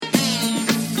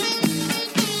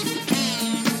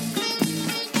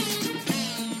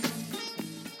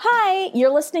You're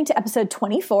listening to episode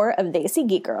 24 of They See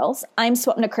Geek Girls. I'm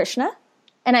Swapna Krishna.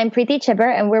 And I'm Preeti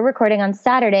Chibber, and we're recording on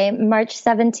Saturday, March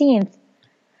 17th.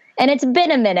 And it's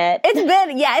been a minute.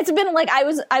 It's been like I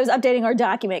was updating our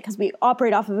document because we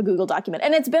operate off of a Google document.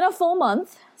 And it's been a full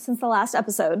month since the last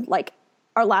episode. Like,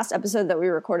 our last episode that we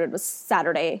recorded was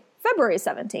Saturday, February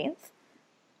 17th.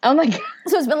 Oh my God.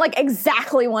 So it's been like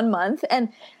exactly 1 month.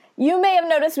 And you may have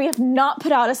noticed we have not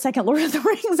put out a second Lord of the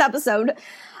Rings episode.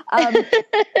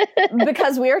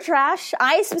 Because we are trash.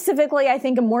 I specifically, I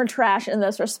think, am more trash in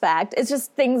this respect. It's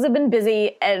just things have been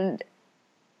busy, and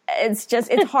it's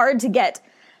hard to get.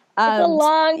 It's a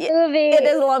long movie. It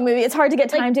is a long movie. It's hard to get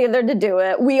time together to do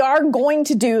it. We are going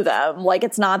to do them. Like,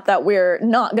 it's not that we're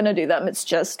not going to do them. It's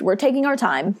just we're taking our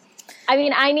time. I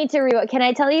mean, I need to rewatch. Can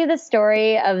I tell you the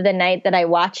story of the night that I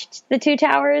watched The Two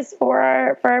Towers for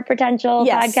our potential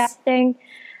podcasting?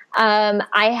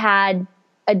 I had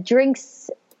a drinks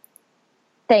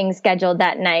thing scheduled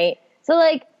that night. So,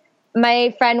 like,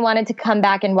 my friend wanted to come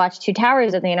back and watch Two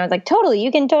Towers with me. And I was like, totally, you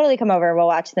can totally come over. We'll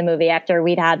watch the movie after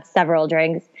we'd had several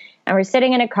drinks. And we're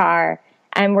sitting in a car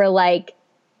and we're like,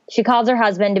 she calls her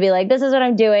husband to be like, this is what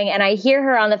I'm doing. And I hear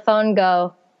her on the phone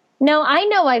go, no, I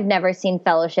know I've never seen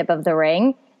Fellowship of the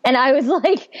Ring. And I was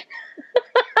like,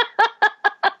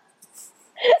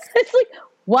 it's like,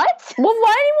 what? Well,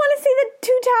 why do you want to see the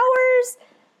Two Towers?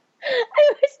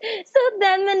 So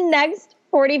then the next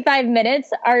 45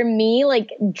 minutes are me, like,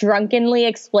 drunkenly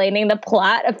explaining the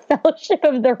plot of Fellowship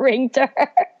of the Ring to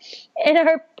her. And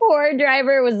her poor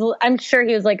driver was, I'm sure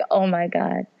he was like, oh my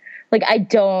God, like, I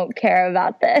don't care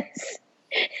about this.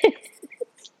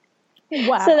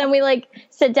 Wow. So then we, like,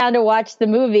 sit down to watch the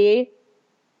movie.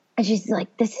 And she's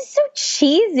like, this is so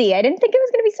cheesy. I didn't think it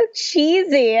was going to be so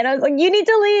cheesy. And I was like, you need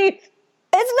to leave.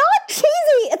 It's not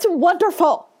cheesy. It's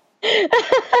wonderful.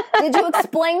 Did you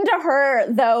explain to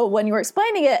her, though, when you were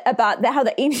explaining it, about how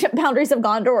the ancient boundaries of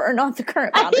Gondor are not the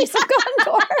current boundaries of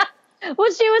Gondor?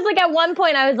 Well, she was like, at one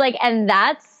point, I was like,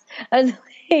 I was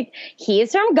like,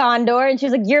 he's from Gondor. And she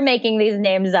was like, you're making these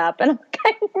names up. And I'm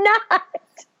like, I'm not.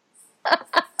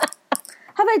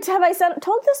 Have I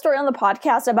told this story on the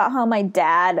podcast about how my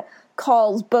dad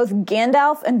calls both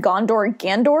Gandalf and Gondor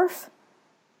Gandorf?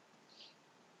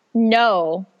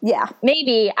 No. Yeah.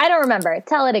 Maybe. I don't remember.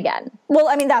 Tell it again. Well,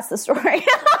 I mean, that's the story.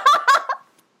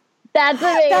 That's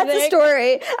amazing. That's the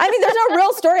story. I mean, there's no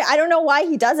real story. I don't know why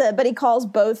he does it, but he calls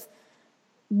both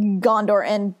Gondor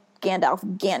and Gandalf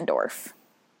Gandorf.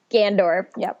 Gandorf.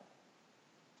 Yep.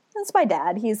 That's my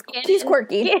dad. He's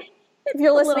quirky. If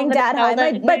you're listening, Dad, hi.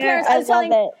 My parents. I was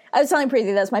telling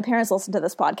Preeti this. My parents listen to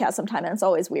this podcast sometime, and it's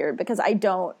always weird because I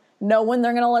don't know when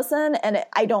they're going to listen, and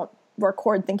I don't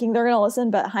record thinking they're going to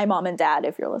listen. But hi, Mom and Dad,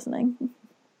 if you're listening.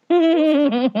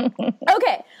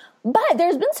 Okay, but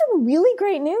there's been some really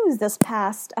great news this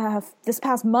past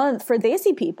month for They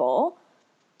See people.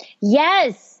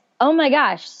 Yes. Oh my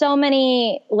gosh, so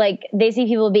many, like, They See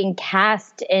people being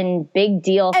cast in big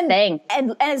deal things.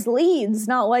 And as leads,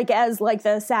 not like as like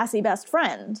the sassy best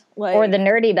friend. Like, or the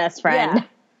nerdy best friend. Yeah.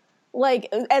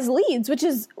 Like, as leads, which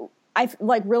is,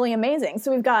 like, really amazing.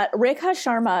 So we've got Rekha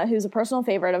Sharma, who's a personal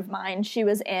favorite of mine. She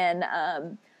was in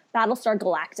Battlestar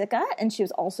Galactica, and she was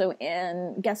also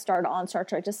guest starred on Star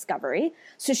Trek Discovery.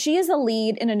 So she is a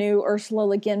lead in a new Ursula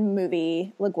Le Guin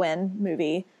movie,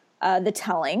 The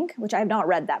Telling, which I have not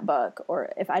read that book, or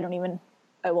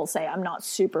I will say I'm not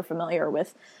super familiar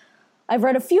with. I've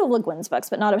read a few of Le Guin's books,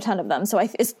 but not a ton of them. So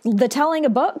is The Telling a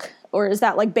book, or is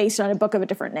that, like, based on a book of a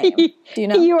different name? Do you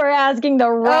know? You are asking the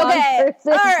wrong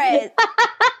person. All right.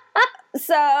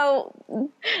 So, but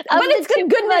it's good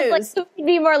news. Like, who would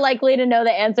be more likely to know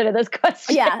the answer to this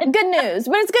question? Yeah, good news.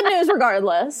 But it's good news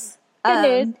regardless.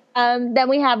 Good news. Then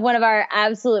we have one of our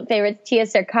absolute favorites, Tia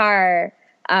Sarkar,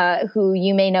 who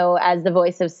you may know as the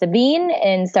voice of Sabine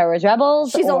in Star Wars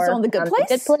Rebels. She's also on The Good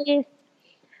Place.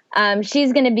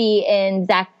 She's going to be in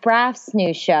Zach Braff's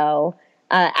new show,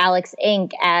 Alex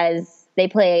Inc., as they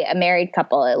play a married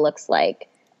couple, it looks like.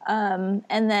 And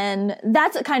then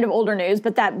that's a kind of older news,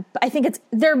 but I think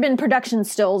there have been production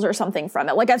stills or something from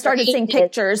it. Like, I've started seeing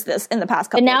pictures in the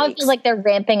past couple of weeks. And now it feels like they're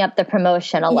ramping up the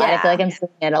promotion a lot. Yeah. I feel like I'm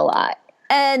seeing it a lot.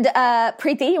 And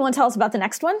Preeti, you want to tell us about the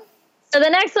next one? So the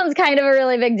next one's kind of a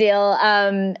really big deal.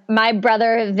 My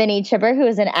brother, Vinny Chibber, who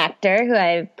is an actor, who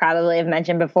I probably have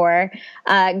mentioned before,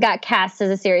 got cast as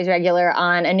a series regular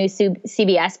on a new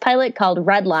CBS pilot called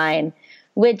Redline,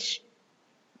 which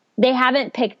they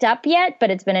haven't picked up yet,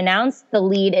 but it's been announced. The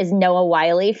lead is Noah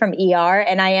Wyle from ER,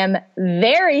 and I am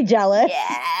very jealous.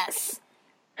 Yes.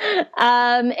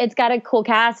 It's got a cool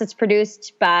cast. It's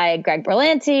produced by Greg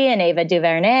Berlanti and Ava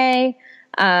DuVernay.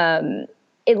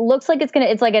 it looks like it's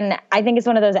I think it's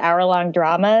one of those hour-long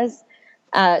dramas.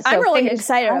 So I'm really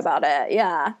excited about it.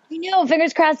 Yeah. I know.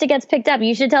 Fingers crossed it gets picked up.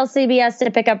 You should tell CBS to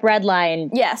pick up Redline.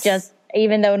 Yes. Just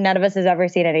even though none of us has ever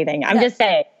seen anything. I'm just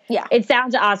saying. Yeah. It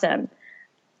sounds awesome.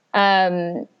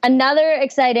 Another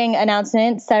exciting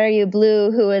announcement, Sarah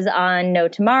Blue, who is on No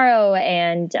Tomorrow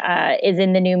and is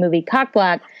in the new movie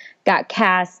Cockblock, got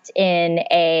cast in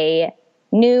a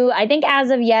new, I think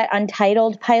as of yet,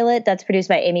 untitled pilot that's produced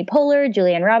by Amy Poehler,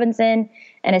 Julianne Robinson,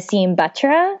 and Asim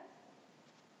Batra.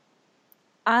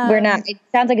 It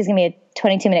sounds like it's going to be a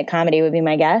 22-minute comedy would be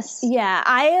my guess.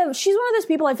 Yeah, she's one of those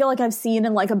people I feel like I've seen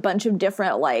in like a bunch of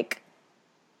different like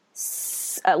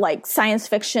science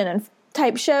fiction and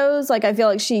type shows. Like I feel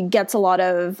like she gets a lot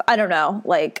of, I don't know,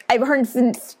 like I've heard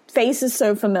face is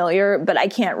so familiar, but I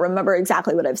can't remember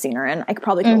exactly what I've seen her in. I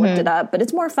probably could have looked it up, but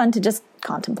it's more fun to just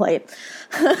contemplate.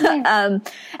 Yeah.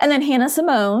 And then Hannah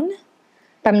Simone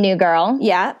from New Girl.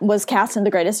 Yeah, was cast in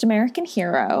The Greatest American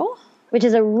Hero, which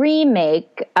is a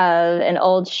remake of an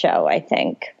old show, I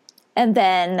think. And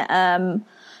then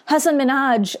Hassan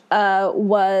Minhaj I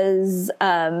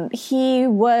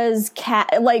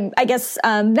guess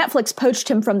Netflix poached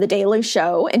him from The Daily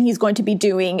Show, and he's going to be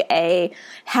doing a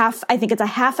half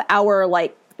hour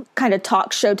like kind of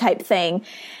talk show type thing.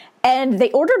 And they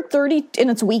ordered 30,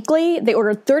 and it's weekly. They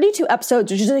ordered 32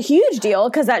 episodes, which is a huge deal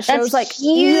because that shows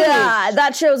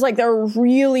that shows like they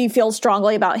really feel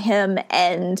strongly about him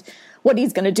and what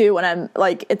he's going to do. And I'm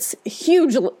like, it's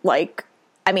huge. Like,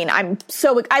 I mean, I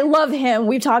love him.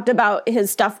 We've talked about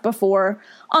his stuff before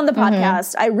on the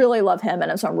podcast. I really love him.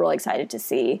 And so I'm really excited to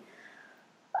see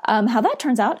how that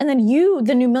turns out. And then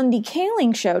the new Mindy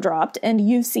Kaling show dropped, and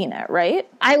you've seen it, right?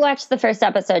 I watched the first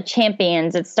episode,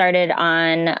 Champions. It started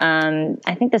on,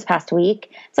 I think this past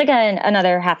week. It's like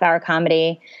another half-hour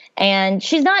comedy. And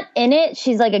she's not in it.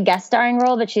 She's like a guest starring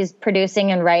role, but she's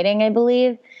producing and writing, I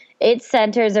believe. It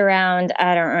centers around,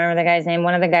 I don't remember the guy's name,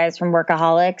 one of the guys from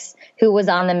Workaholics who was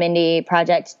on the Mindy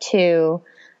Project too.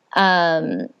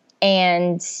 And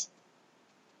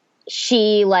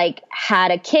she like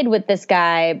had a kid with this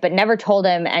guy, but never told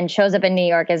him, and shows up in New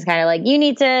York as kind of like, you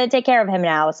need to take care of him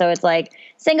now. So it's like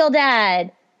single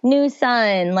dad, new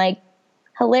son, like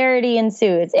hilarity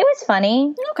ensues. It was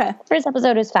funny. Okay. First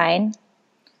episode was fine.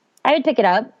 I would pick it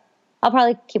up. I'll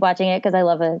probably keep watching it because I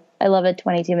love a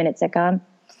 22-minute sitcom.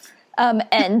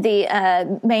 And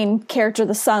the main character,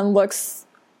 the son, looks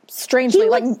strangely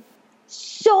like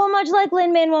so much like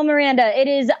Lin-Manuel Miranda. It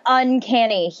is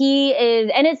uncanny. He is,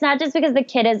 and it's not just because the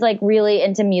kid is like really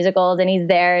into musicals and he's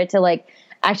there to like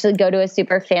actually go to a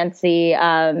super fancy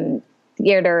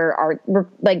theater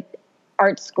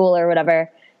art school or whatever.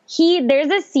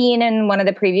 There's a scene in one of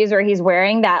the previews where he's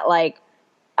wearing that like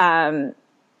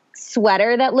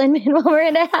sweater that Lin-Manuel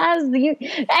Miranda has.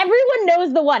 Everyone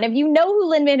knows the one. If you know who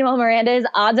Lin-Manuel Miranda is,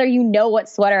 odds are you know what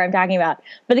sweater I'm talking about.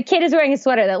 But the kid is wearing a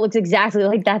sweater that looks exactly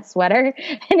like that sweater.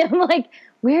 And I'm like,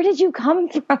 where did you come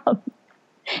from?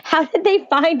 How did they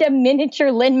find a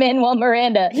miniature Lin-Manuel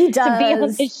Miranda to be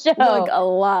on this show? Look a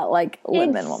lot like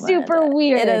Lin-Manuel Miranda. It's super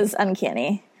weird. It is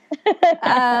uncanny.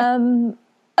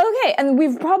 Okay, and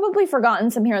we've probably forgotten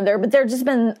some here and there, but there's just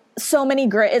been so many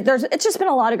it's just been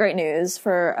a lot of great news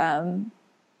for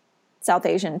South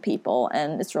Asian people,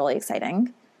 and it's really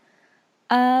exciting.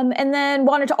 And then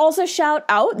wanted to also shout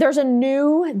out, there's a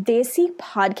new Desi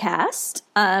podcast.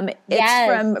 It's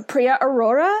from Priya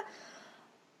Arora,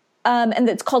 and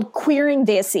it's called Queering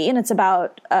Desi, and it's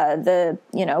about the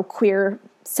queer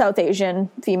South Asian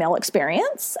female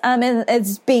experience. And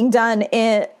it's being done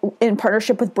in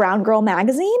partnership with Brown Girl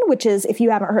Magazine, which is, if you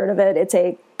haven't heard of it, it's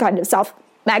a kind of South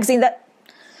magazine that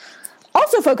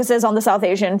also focuses on the South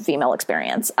Asian female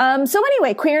experience. So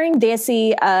anyway, Queering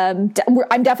Desi, I'm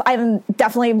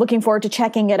definitely looking forward to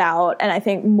checking it out. And I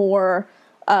think more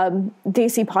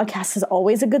Desi podcasts is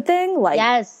always a good thing. Like,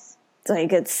 yes.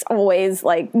 It's always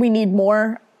like, we need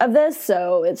more of this.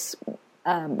 So it's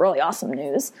really awesome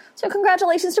news. So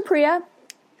congratulations to Priya.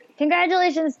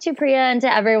 Congratulations to Priya and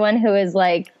to everyone who is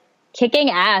like kicking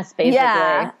ass, basically.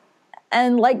 Yeah.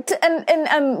 And like, and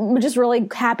I'm just really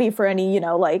happy for any,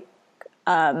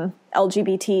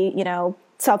 LGBT,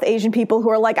 South Asian people who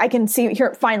are like, I can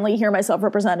finally hear myself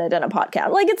represented in a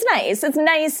podcast. Like, it's nice. It's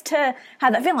nice to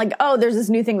have that feeling like, oh, there's this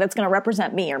new thing that's going to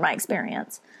represent me or my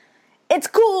experience. It's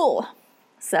cool.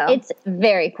 So it's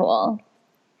very cool.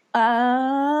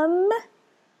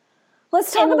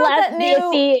 Let's talk about that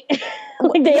new...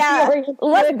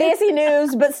 less Desi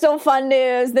news, but still fun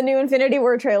news. The new Infinity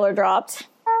War trailer dropped.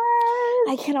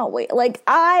 I cannot wait. Like,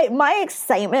 my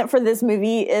excitement for this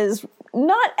movie is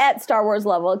not at Star Wars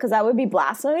level, because that would be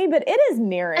blasphemy, but it is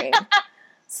nearing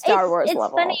Star Wars it's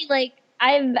level. It's funny, like,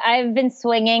 I've been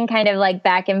swinging kind of like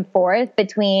back and forth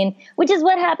between, which is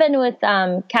what happened with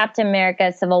Captain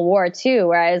America Civil War too,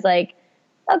 where I was like,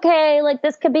 okay, like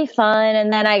this could be fun.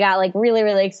 And then I got like really,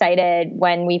 really excited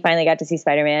when we finally got to see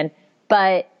Spider-Man.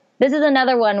 But this is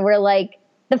another one where like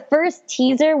the first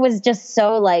teaser was just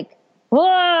so like,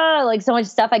 whoa, like so much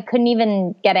stuff. I couldn't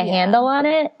even get a handle on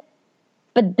it.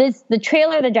 But the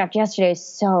trailer that dropped yesterday is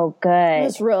so good. It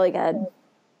was really good.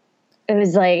 It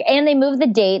was like, and they moved the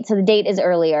date, so the date is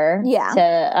earlier. Yeah.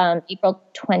 To April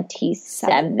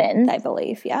 27th. I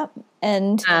believe, yeah.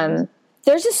 And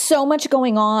there's just so much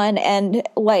going on, and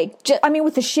like, I mean,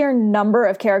 with the sheer number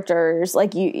of characters,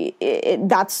 like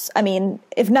that's, I mean,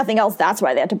 if nothing else, that's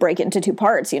why they had to break it into 2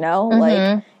 parts, you know?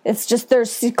 Like, it's just,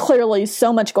 there's clearly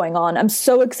so much going on. I'm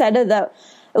so excited that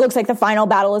it looks like the final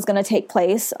battle is going to take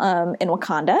place in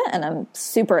Wakanda, and I'm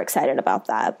super excited about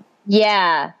that.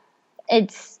 Yeah.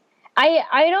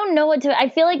 I don't know what to, I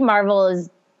feel like Marvel is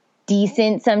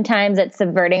decent sometimes at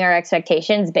subverting our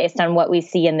expectations based on what we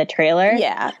see in the trailer.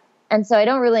 Yeah. And so I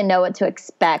don't really know what to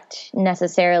expect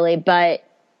necessarily, but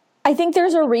I think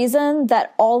there's a reason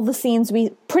that all the scenes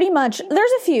there's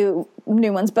a few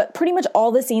new ones, but pretty much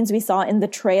all the scenes we saw in the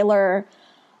trailer,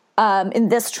 in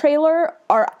this trailer,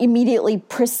 are immediately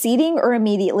preceding or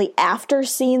immediately after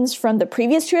scenes from the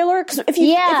previous trailer. Because if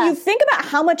you think about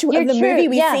how much of the movie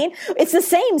we've seen, it's the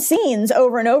same scenes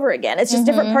over and over again. It's just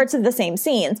different parts of the same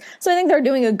scenes. So I think they're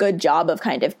doing a good job of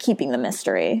kind of keeping the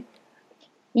mystery.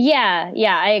 Yeah,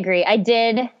 I agree. I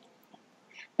did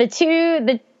the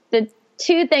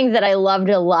two things that I loved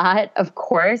a lot, of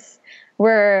course,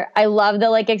 were I loved the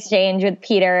like exchange with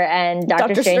Peter and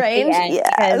Doctor Strange.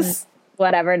 Yes.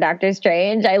 Whatever, Doctor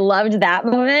Strange. I loved that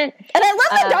moment. And I love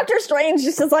that Doctor Strange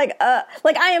just is like I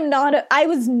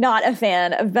was not a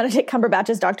fan of Benedict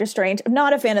Cumberbatch's Doctor Strange. I'm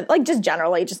not a fan of, like, just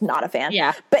generally, just not a fan.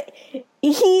 Yeah. But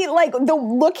he, like, the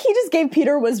look he just gave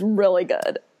Peter was really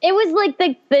good. It was like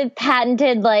the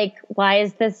patented, like, why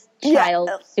is this child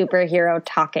superhero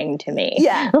talking to me?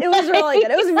 Yeah, it was really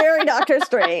good. It was very Doctor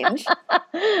Strange.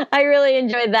 I really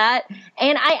enjoyed that.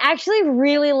 And I actually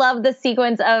really loved the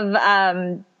sequence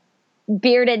of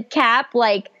bearded Cap,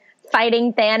 like,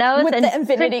 fighting Thanos. With the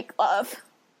Infinity Glove.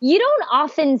 You don't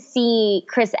often see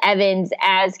Chris Evans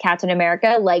as Captain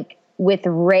America, like, with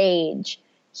rage.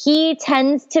 He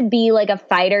tends to be, like, a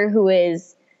fighter who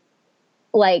is,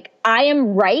 like, I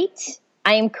am right,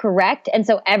 I am correct, and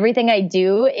so everything I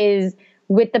do is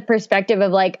with the perspective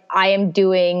of, like, I am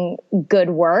doing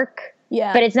good work.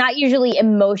 Yeah. But it's not usually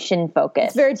emotion focused.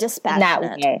 It's very dispassionate.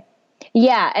 In that way.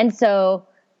 Yeah, and so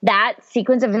that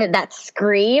sequence of it, that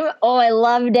scream, oh, I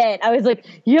loved it. I was like,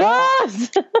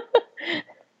 yes!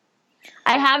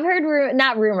 I have heard,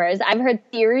 not rumors, I've heard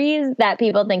theories that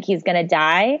people think he's going to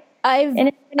die. I've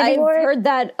heard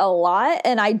that a lot,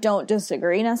 and I don't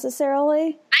disagree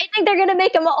necessarily. I think they're going to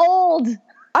make him old.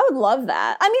 I would love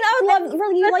that. I mean, I would love,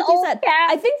 for you, like you said,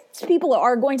 I think people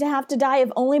are going to have to die,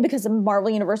 if only because the Marvel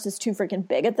Universe is too freaking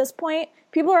big at this point.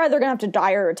 People are either going to have to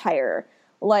die or retire.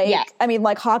 Like, I mean,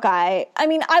 like Hawkeye. I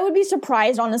mean, I would be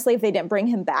surprised, honestly, if they didn't bring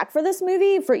him back for this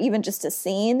movie, for even just a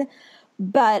scene.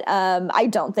 But I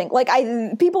don't think, like,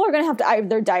 people are going to have to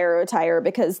either die or retire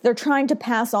because they're trying to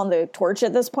pass on the torch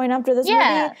at this point after this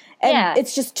movie. And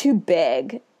it's just too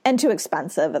big and too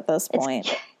expensive at this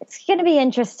point. It's going to be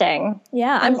interesting.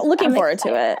 Yeah, I'm looking forward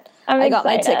to it. I got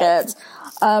my tickets.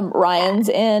 Ryan's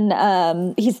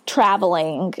he's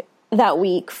traveling that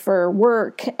week for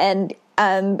work, and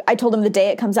I told him the day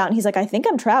it comes out, and he's like, I think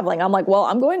I'm traveling. I'm like, well,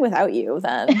 I'm going without you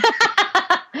then.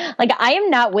 Like, I am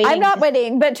not waiting. I'm not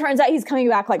waiting, but it turns out he's coming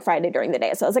back, like, Friday during the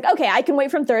day. So I was like, okay, I can wait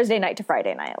from Thursday night to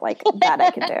Friday night. Like, that I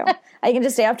can do. I can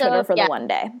just stay off Twitter for the one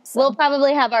day. So. We'll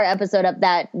probably have our episode up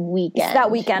that weekend.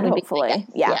 That weekend, hopefully.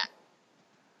 Yeah.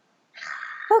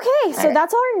 Okay, so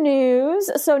that's our news.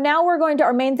 So now we're going to,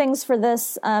 our main things for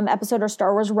this episode are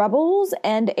Star Wars Rebels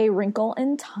and A Wrinkle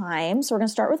in Time. So we're going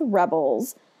to start with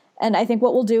Rebels. And I think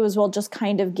what we'll do is we'll just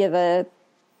kind of give this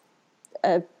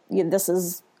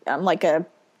is like a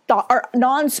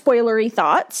non-spoilery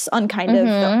thoughts on kind of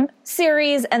the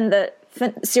series and the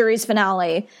series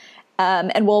finale.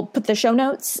 And we'll put the show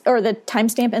notes or the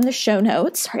timestamp in the show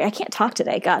notes. Sorry, I can't talk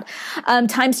today. God.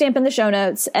 Timestamp in the show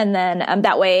notes. And then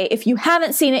that way, if you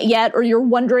haven't seen it yet, or you're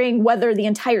wondering whether the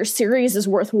entire series is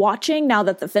worth watching now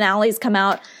that the finale's come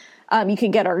out, you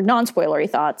can get our non-spoilery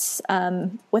thoughts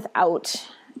without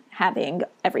having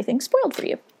everything spoiled for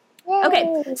you. Yay.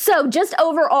 Okay, so just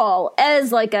overall,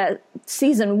 as like a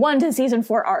season 1 to season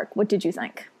 4 arc, what did you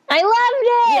think? I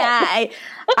loved it.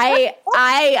 Yeah,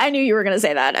 I knew you were going to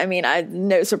say that. I mean,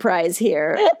 no surprise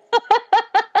here.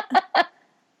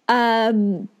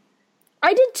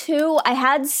 I did too. I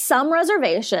had some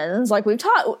reservations. We've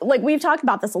talked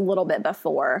about this a little bit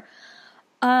before.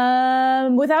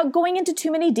 Without going into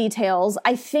too many details,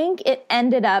 I think it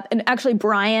ended up, and actually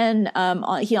Brian,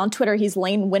 on Twitter, he's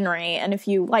Lane Winry, and if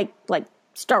you like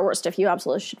Star Wars stuff, you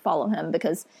absolutely should follow him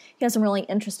because he has some really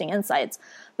interesting insights.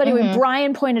 But anyway,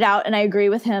 Brian pointed out, and I agree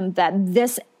with him, that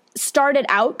this started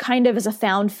out kind of as a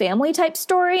found family type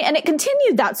story, and it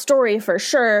continued that story for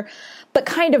sure, but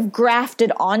kind of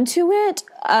grafted onto it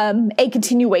a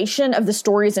continuation of the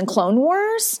stories in Clone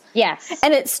Wars. Yes.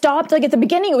 And it stopped, at the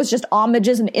beginning it was just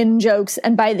homages and in-jokes,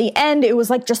 and by the end it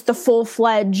was just the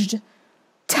full-fledged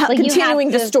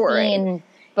continuing the story.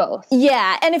 Both.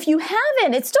 Yeah, and if you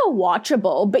haven't, it's still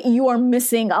watchable, but you are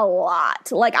missing a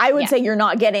lot. I would say you're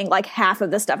not getting half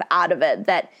of the stuff out of it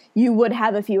that you would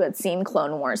have if you had seen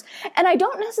Clone Wars. And I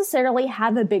don't necessarily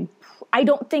have I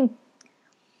don't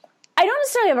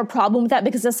necessarily have a problem with that,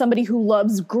 because as somebody who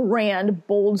loves grand,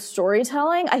 bold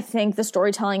storytelling, I think the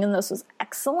storytelling in this was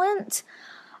excellent.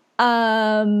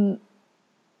 And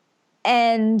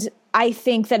I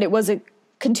think that it was a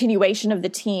continuation of the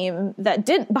team that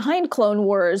did behind Clone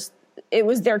Wars. It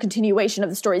was their continuation of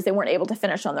the stories they weren't able to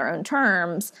finish on their own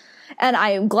terms. And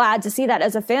I am glad to see that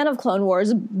as a fan of Clone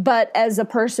Wars, but as a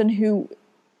person who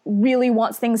really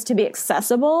wants things to be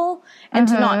accessible and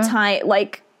to not tie,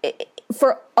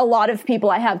 for a lot of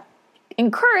people I have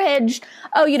encouraged,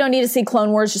 you don't need to see Clone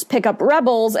Wars, just pick up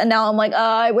Rebels. And now I'm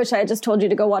I wish I had just told you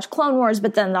to go watch Clone Wars,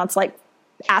 but then that's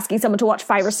asking someone to watch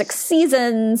 5 or 6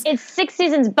 seasons. It's 6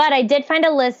 seasons, but I did find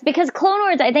a list, because Clone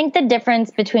Wars, I think the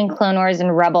difference between Clone Wars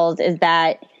and Rebels is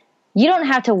that you don't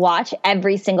have to watch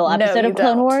every single episode of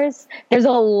Clone Wars. There's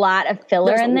a lot of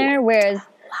filler in there, whereas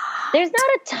there's not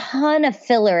a ton of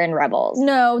filler in Rebels.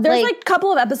 No, there's a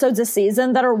couple of episodes a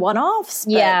season that are one-offs.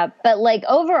 Yeah, but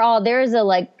overall, there's a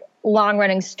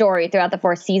long-running story throughout the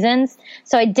 4 seasons.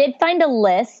 So I did find a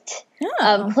list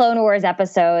of Clone Wars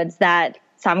episodes that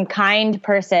some kind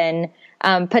person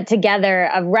put together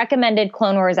of recommended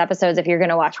Clone Wars episodes if you're going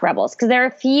to watch Rebels, because there are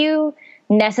a few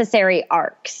necessary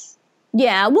arcs.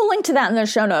 Yeah, we'll link to that in the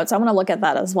show notes. I'm going to look at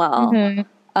that as well.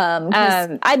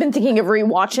 I've been thinking of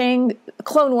rewatching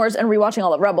Clone Wars and rewatching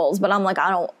all the Rebels, but I'm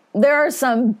there are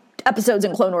some episodes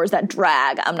in Clone Wars that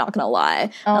drag, I'm not going to lie.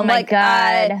 Oh my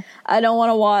God. I don't want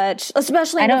to watch,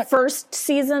 especially in the first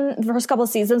couple of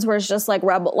seasons where it's just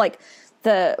Rebel,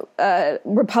 the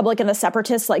Republic and the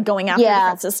Separatists going after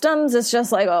different systems. It's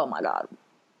just oh my God.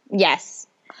 Yes.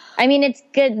 I mean, it's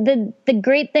good. The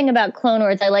great thing about Clone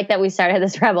Wars, I like that we started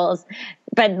this Rebels,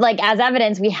 but as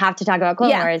evidence, we have to talk about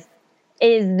Clone Wars,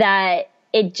 is that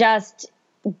it just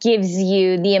gives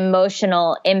you the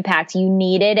emotional impact you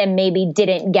needed and maybe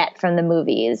didn't get from the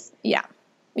movies. Yeah.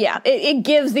 Yeah, it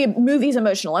gives the movie's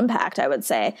emotional impact, I would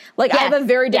say. I have a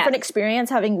very different experience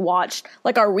having watched,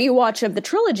 our rewatch of the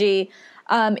trilogy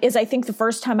is, I think, the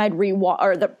first time I'd rewatch,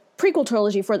 or the prequel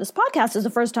trilogy for this podcast is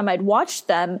the first time I'd watched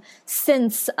them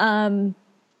since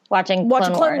watching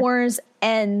Clone Wars,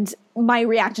 and my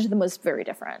reaction to them was very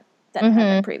different than it had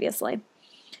been previously.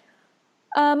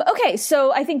 Okay,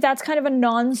 so I think that's kind of a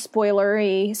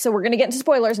non-spoilery. So we're going to get into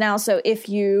spoilers now. So if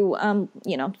you,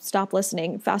 stop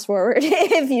listening, fast forward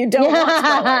if you don't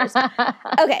want spoilers.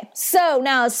 Okay, so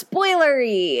now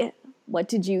spoilery. What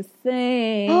did you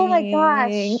think? Oh my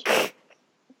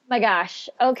gosh.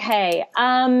 Okay.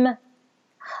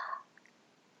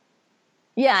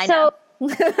 Yeah, I know.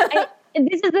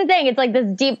 This is the thing. It's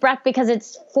this deep breath, because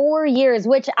it's 4 years,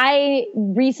 which I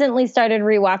recently started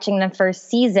rewatching the first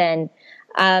season.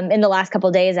 In the last couple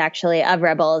of days, actually, of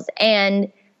Rebels. And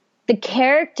the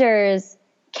characters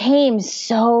came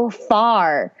so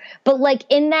far, but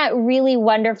in that really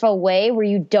wonderful way where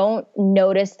you don't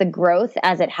notice the growth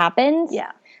as it happens.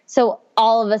 Yeah. So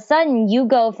all of a sudden you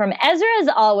go from, Ezra has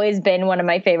always been one of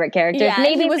my favorite characters. Yeah,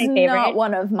 maybe he was my favorite. Not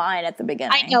one of mine at the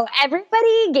beginning. I know,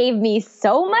 everybody gave me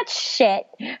so much shit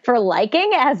for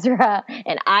liking Ezra.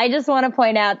 And I just want to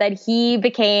point out that he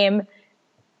became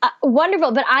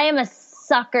wonderful, but I am a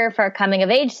sucker for a coming of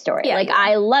age story. Yeah,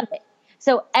 I love it.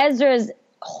 So Ezra's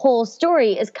whole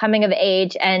story is coming of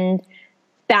age and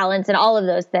balance and all of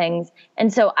those things.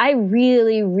 And so I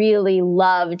really, really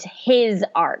loved his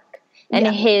arc and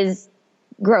his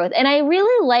growth. And I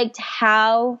really liked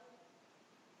how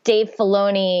Dave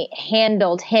Filoni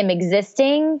handled him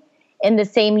existing in the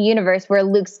same universe where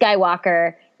Luke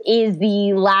Skywalker is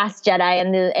the last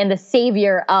Jedi and the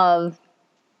savior of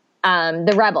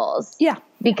the rebels. Yeah.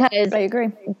 Because I agree.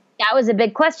 That was a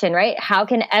big question, right? How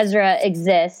can Ezra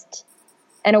exist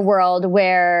in a world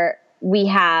where we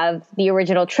have the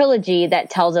original trilogy that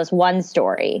tells us one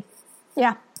story?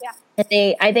 Yeah.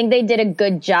 I think they did a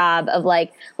good job of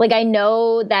like I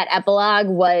know that epilogue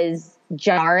was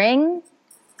jarring.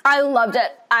 I loved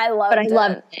it. I loved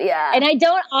it. Yeah. And I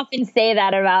don't often say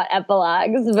that about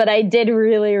epilogues, but I did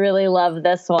really, really love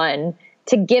this one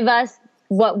to give us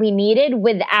what we needed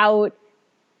without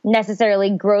necessarily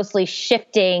grossly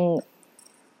shifting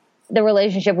the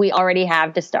relationship we already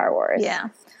have to Star Wars. Yeah.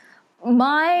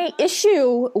 My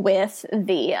issue with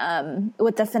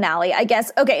the finale, I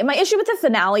guess. Okay, my issue with the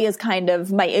finale is kind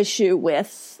of my issue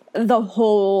with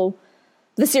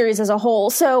the series as a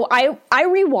whole. So I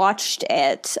rewatched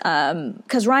it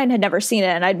because Ryan had never seen it,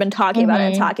 and I'd been talking about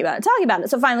it.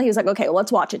 So finally he was like, okay, well,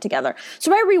 let's watch it together.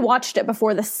 So I rewatched it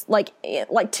before this, like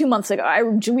 2 months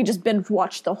ago. We just binge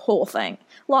watched the whole thing.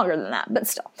 Longer than that, but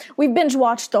still. We binge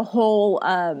watched the whole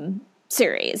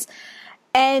series.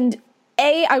 And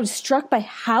I was struck by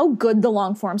how good the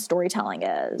long form storytelling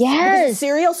is. Yes. Because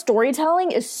serial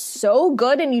storytelling is so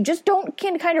good, and you just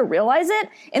can kind of realize it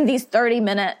in these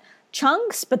 30-minute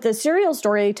chunks, but the serial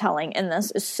storytelling in this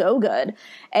is so good.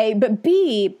 But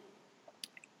B,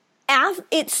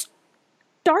 it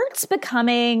starts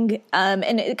becoming,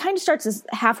 and it kind of starts as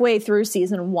halfway through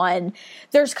season 1.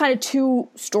 There's kind of 2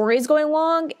 stories going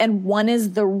along, and one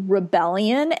is the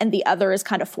rebellion, and the other is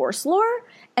kind of Force lore.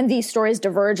 And these stories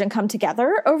diverge and come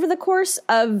together over the course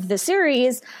of the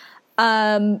series.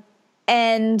 And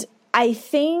I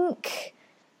think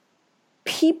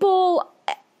people,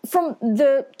 from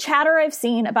the chatter I've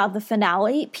seen about the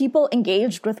finale, people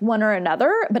engaged with one or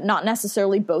another, but not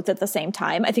necessarily both at the same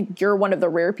time. I think you're one of the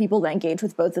rare people that engage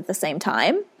with both at the same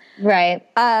time. Right.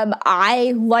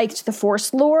 I liked the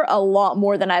Force lore a lot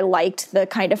more than I liked the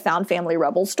kind of found family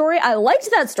rebel story. I liked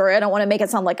that story. I don't want to make it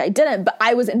sound like I didn't, but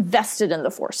I was invested in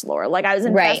the Force lore. Like, I was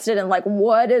invested in, like,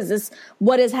 what is this?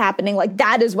 What is happening? Like,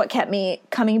 that is what kept me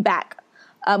coming back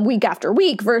week after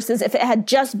week, versus if it had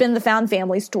just been the found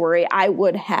family story, I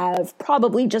would have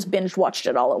probably just binge watched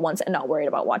it all at once and not worried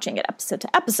about watching it episode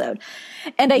to episode.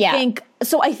 And I think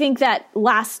that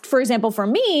for example, for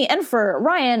me and for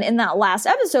Ryan in that last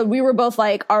episode, we were both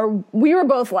like, I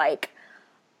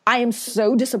am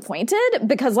so disappointed,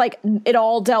 because like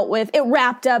it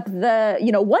wrapped up the,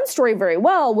 one story very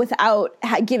well without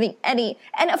giving any,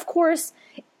 and of course,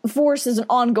 Force is an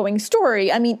ongoing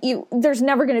story. I mean, there's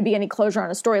never going to be any closure on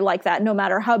a story like that, no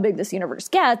matter how big this universe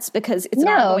gets, because it's an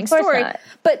ongoing story. Not.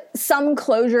 But some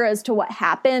closure as to what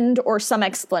happened, or some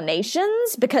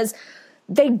explanations, because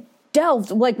they delved,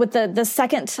 like with the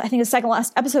second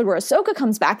last episode where Ahsoka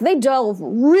comes back, they delve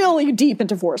really deep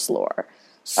into Force lore.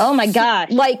 Oh my gosh.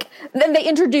 Like, then they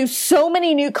introduce so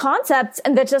many new concepts,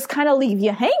 and that just kind of leave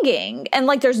you hanging. And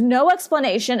like, there's no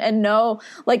explanation, and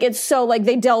it's so like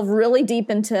they delve really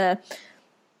deep into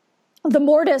the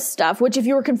Mortis stuff, which if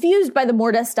you were confused by the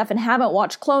Mortis stuff and haven't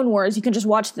watched Clone Wars, you can just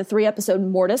watch the 3-episode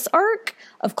Mortis arc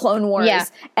of Clone Wars. Yeah.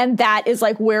 And that is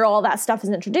like where all that stuff is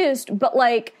introduced. But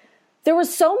like, there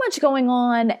was so much going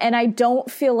on, and I don't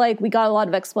feel like we got a lot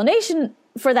of explanation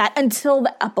for that until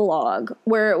the epilogue,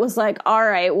 where it was like, all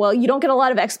right, well, you don't get a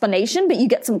lot of explanation, but you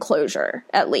get some closure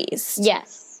at least.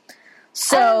 Yes.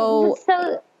 So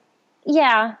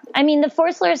yeah, I mean, the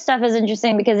Force lore stuff is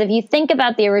interesting, because if you think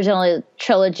about the original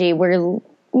trilogy, where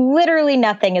literally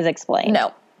nothing is explained.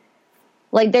 No.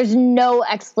 Like, there's no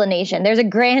explanation. There's a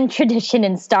grand tradition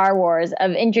in Star Wars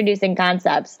of introducing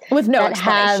concepts with no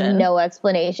explanation. Have no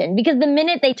explanation. Because the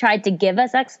minute they tried to give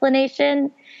us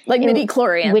explanation, like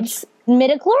midichlorians, which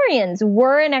midichlorians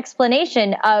were an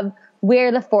explanation of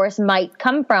where the Force might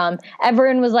come from,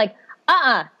 everyone was like,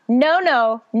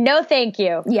 no, thank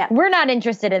you. Yeah. We're not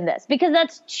interested in this, because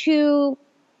that's too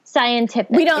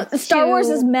scientific. Star Wars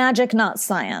is magic, not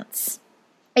science.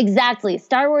 Exactly.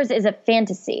 Star Wars is a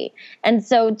fantasy. And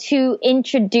so to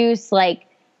introduce like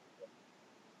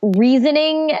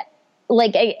reasoning,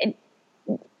 like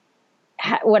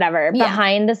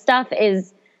behind the stuff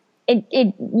is,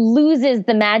 it loses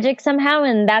the magic somehow,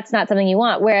 and that's not something you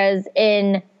want. Whereas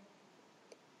in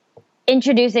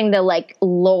introducing the like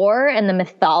lore and the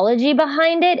mythology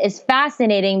behind it is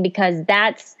fascinating, because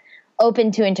that's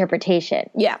open to interpretation.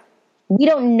 Yeah. We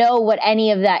don't know what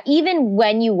any of that, even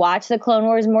when you watch the Clone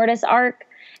Wars Mortis arc.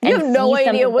 You have no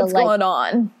idea what's going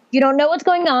on. You don't know what's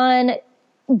going on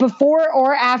before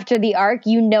or after the arc.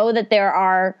 You know that there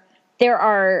are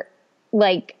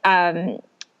like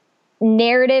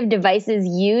narrative devices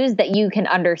used that you can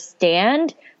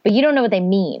understand, but you don't know what they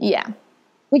mean. Yeah.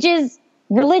 Which is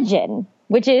religion,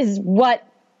 which is what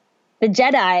the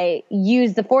Jedi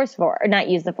use the Force for, or not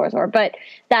use the Force for, but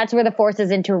that's where the Force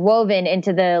is interwoven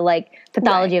into the like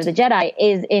pathology of the Jedi,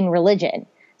 is in religion.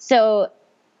 So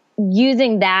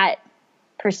using that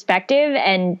perspective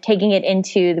and taking it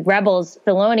into the Rebels,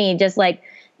 Filoni just like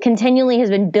continually has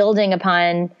been building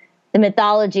upon the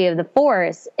mythology of the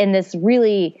Force in this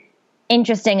really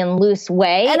interesting and loose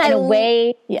way. And in a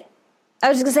way, yeah. I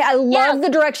was just gonna say, I love the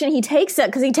direction he takes it,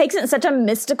 because he takes it in such a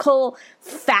mystical,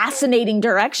 fascinating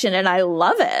direction, and I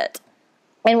love it.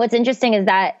 And what's interesting is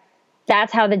that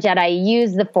that's how the Jedi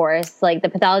use the Force. Like, the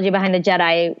pathology behind the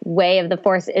Jedi way of the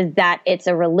Force is that it's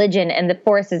a religion, and the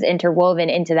Force is interwoven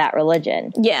into that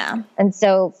religion. Yeah. And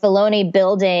so Filoni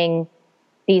building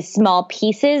these small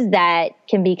pieces that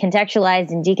can be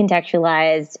contextualized and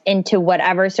decontextualized into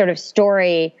whatever sort of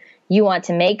story you want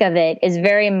to make of it is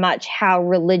very much how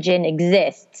religion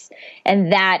exists.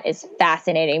 And that is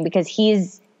fascinating, because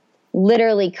he's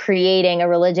literally creating a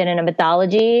religion and a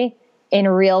mythology in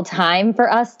real time for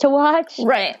us to watch.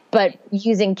 Right. But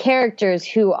using characters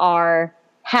who are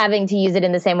having to use it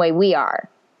in the same way we are.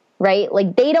 Right?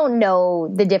 Like, they don't know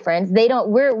the difference.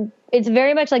 It's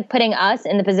very much like putting us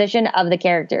in the position of the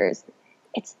characters.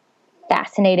 It's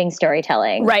fascinating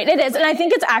storytelling. Right, it is. And I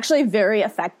think it's actually very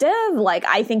effective. Like,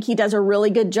 I think he does a really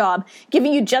good job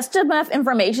giving you just enough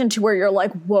information to where you're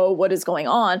like, whoa, what is going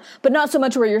on? But not so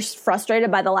much where you're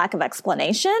frustrated by the lack of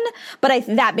explanation. But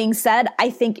that being said,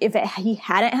 I think if he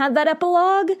hadn't had that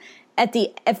epilogue,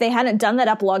 if they hadn't done that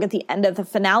epilogue at the end of the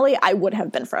finale, I would have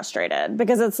been frustrated,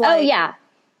 because it's like, oh yeah,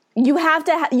 you have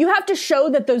to show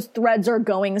that those threads are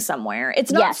going somewhere.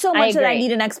 It's not so much that I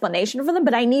need an explanation for them,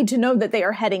 but I need to know that they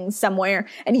are heading somewhere,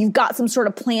 and you've got some sort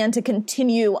of plan to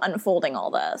continue unfolding all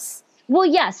this. Well,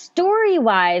 yeah,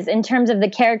 story-wise, in terms of the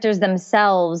characters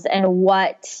themselves and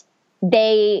what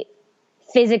they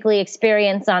physically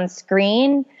experience on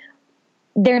screen,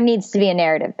 there needs to be a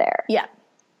narrative there. Yeah.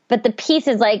 But the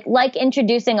pieces, like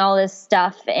introducing all this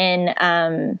stuff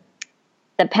in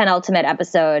the penultimate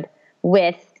episode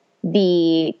with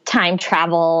the time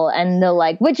travel and the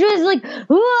which was like,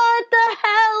 what the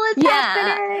hell is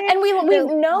happening? And we've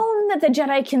known that the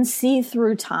Jedi can see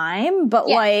through time, but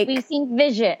we've seen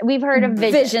we've heard of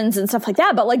visions and stuff like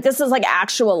that, but this is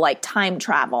actual time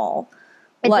travel.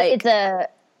 It's a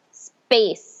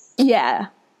space. Yeah.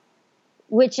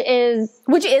 Which isn't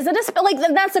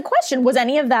that's the question. Was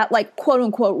any of that quote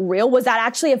unquote real? Was that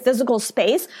actually a physical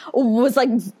space? Or was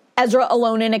Ezra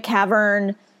alone in a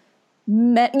cavern?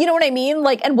 You know what I mean?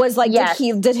 And was yes.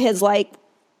 did his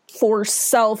Force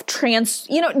self there's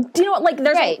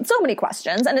so many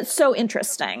questions, and it's so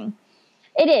interesting.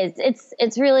 It is.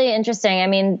 It's really interesting. I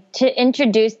mean, to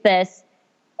introduce this,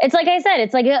 it's like I said,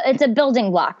 it's a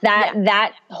building block.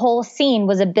 That whole scene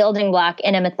was a building block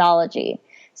in a mythology.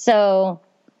 So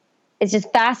it's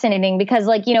just fascinating because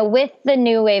with the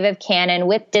new wave of canon,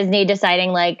 with Disney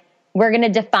deciding we're going to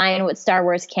define what Star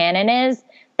Wars canon is,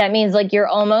 that means you're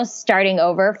almost starting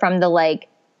over from the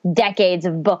decades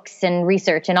of books and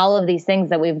research and all of these things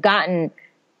that we've gotten.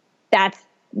 That's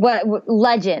what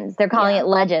legends, they're calling it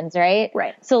legends, right?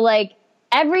 Right. So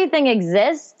everything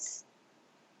exists,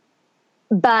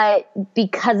 but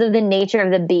because of the nature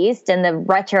of the beast and the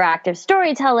retroactive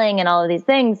storytelling and all of these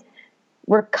things,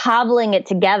 we're cobbling it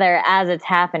together as it's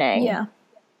happening. Yeah.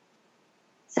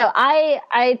 So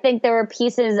I think there were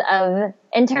pieces of,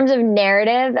 in terms of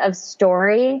narrative, of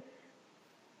story,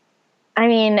 I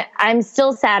mean, I'm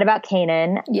still sad about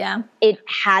Kanan. Yeah. It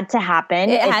had to happen.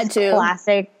 It had to.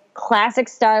 Classic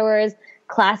Star Wars,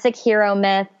 classic hero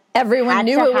myth. Everyone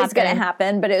knew it was going to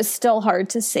happen, but it was still hard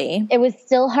to see. It was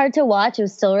still hard to watch. It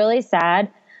was still really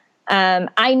sad.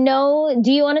 I know.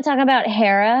 Do you want to talk about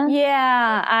Hera?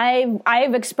 Yeah,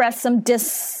 I've expressed some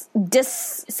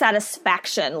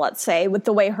dissatisfaction, let's say, with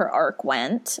the way her arc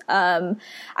went. I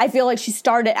feel like she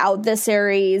started out this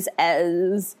series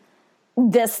as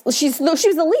this. She was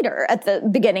the leader at the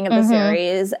beginning of the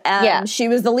series. She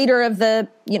was the leader of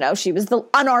she was the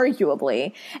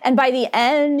unarguably, and by the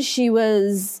end, she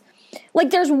was.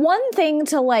 There's one thing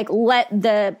to let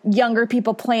the younger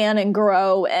people plan and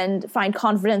grow and find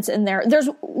confidence in there's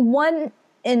one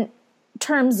in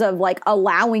terms of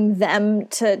allowing them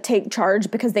to take charge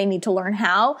because they need to learn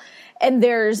how. And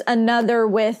there's another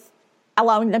with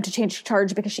allowing them to change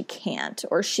charge because she can't,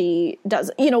 or she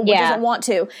doesn't want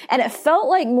to. And it felt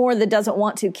like more the doesn't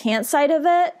want to can't side of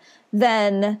it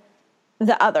than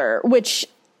the other, which,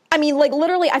 I mean,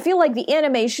 literally, I feel like the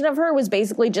animation of her was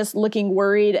basically just looking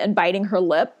worried and biting her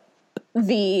lip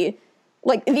the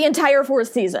entire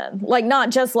fourth season.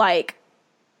 Not just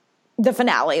the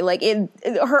finale.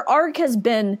 Her arc has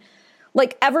been,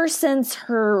 ever since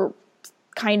her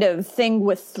kind of thing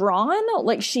with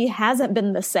Thrawn, she hasn't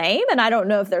been the same. And I don't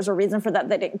know if there's a reason for that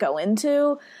they didn't go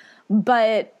into.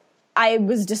 But I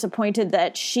was disappointed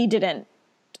that she didn't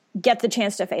get the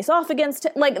chance to face off against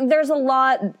him. Like, there's a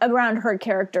lot around her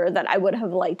character that I would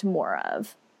have liked more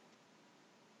of.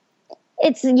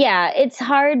 It's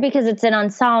hard because it's an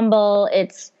ensemble.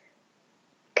 It's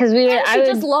because she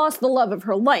just lost the love of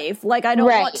her life. Like, I don't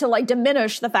want to like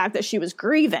diminish the fact that she was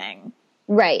grieving.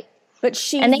 Right. But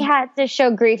and they had to show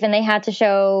grief and they had to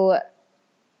show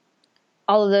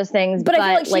all of those things. But I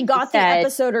feel like she got the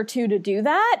episode or two to do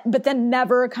that, but then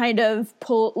never kind of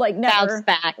bounce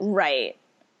back. Right.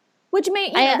 Which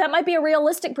that might be a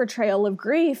realistic portrayal of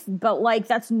grief, but like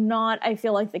that's not, I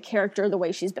feel like, the character the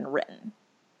way she's been written.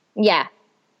 Yeah.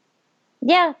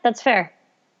 Yeah, that's fair.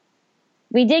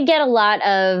 We did get a lot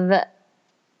of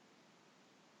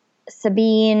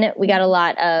Sabine. We got a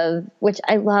lot of, which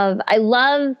I love.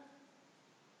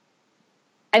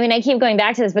 I mean, I keep going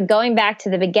back to this, but going back to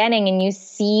the beginning and you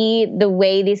see the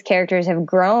way these characters have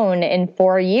grown in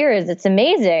 4 years, it's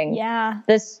amazing. Yeah.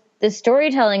 The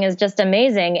storytelling is just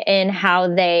amazing in how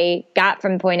they got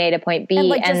from point A to point B. And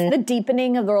like just the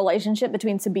deepening of the relationship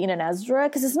between Sabine and Ezra,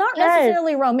 because it's not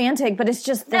necessarily romantic, but it's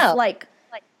just this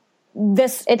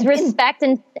this. It's respect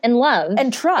and love.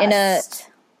 And trust.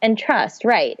 And trust,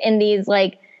 right. In these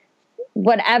like,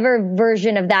 whatever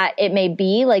version of that it may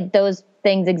be, like those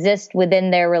things exist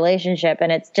within their relationship,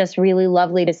 and it's just really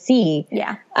lovely to see.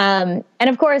 Yeah. And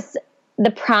of course, the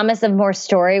promise of more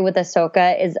story with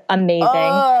Ahsoka is amazing.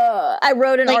 I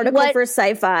wrote an article for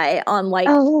Sci-Fi on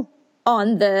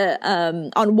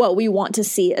on what we want to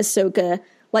see Ahsoka,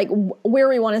 like where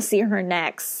we want to see her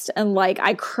next, and like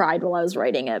I cried while I was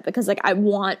writing it because like I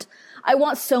want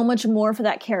so much more for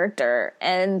that character,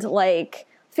 and like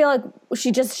I feel like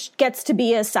she just gets to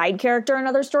be a side character in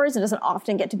other stories and doesn't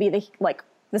often get to be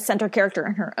the center character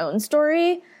in her own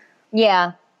story.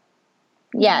 Yeah.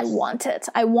 Yes. I want it.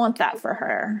 I want that for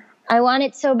her. I want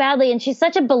it so badly. And she's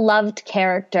such a beloved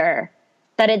character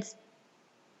that it's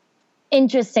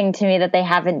interesting to me that they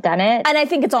haven't done it. And I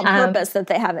think it's on purpose that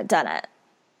they haven't done it.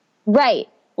 Right.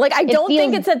 Like, I don't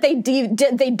think it's that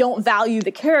they don't value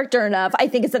the character enough. I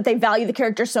think it's that they value the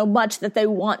character so much that they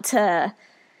want to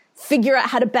figure out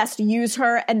how to best use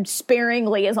her, and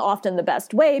sparingly is often the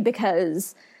best way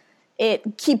because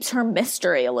it keeps her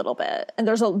mystery a little bit. And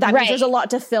means there's a lot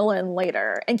to fill in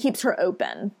later and keeps her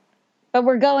open. But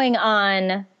we're going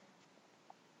on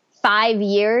 5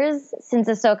 years since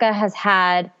Ahsoka has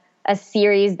had a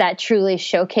series that truly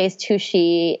showcased who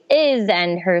she is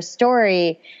and her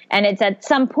story. And it's at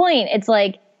some point, it's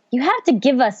like, you have to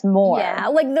give us more. Yeah,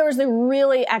 like there was a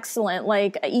really excellent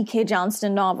E.K.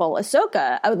 Johnston novel,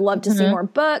 Ahsoka. I would love to see more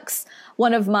books.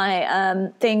 One of my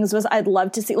things was I'd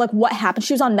love to see what happened.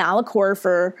 She was on Malachor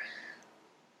for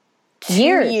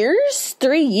 3 years.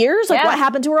 Like what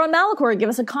happened to her on Malachor? Give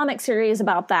us a comic series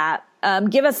about that.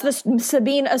 Give us this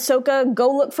Sabine Ahsoka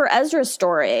go look for Ezra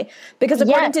story, because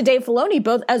according to Dave Filoni,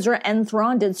 both Ezra and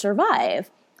Thrawn did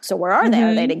survive. So where are they?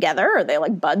 Are they together? Are they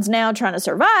like buds now trying to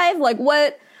survive? Like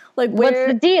what? Like what's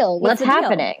the deal? What's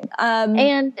happening?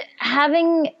 And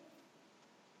having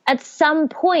at some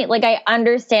point, like I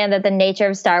understand that the nature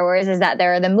of Star Wars is that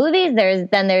there are the movies, there's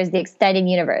the extended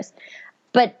universe,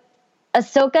 but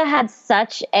Ahsoka had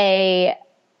such a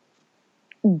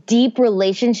deep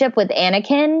relationship with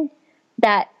Anakin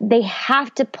that they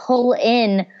have to pull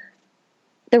in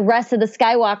the rest of the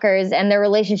Skywalkers and their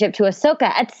relationship to Ahsoka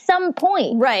at some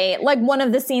point. Right. Like one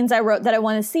of the scenes I wrote that I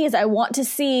want to see is I want to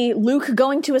see Luke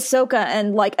going to Ahsoka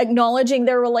and like acknowledging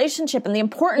their relationship and the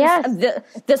importance of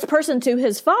this person to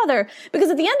his father. Because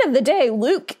at the end of the day,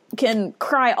 Luke can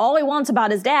cry all he wants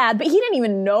about his dad, but he didn't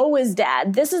even know his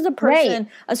dad. This is a person,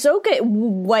 Ahsoka,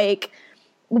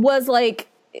 was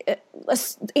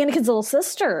Anakin's little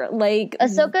sister. Like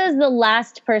Ahsoka is the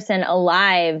last person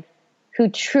alive who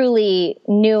truly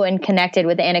knew and connected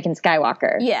with Anakin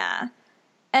Skywalker. Yeah.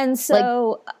 And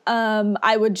so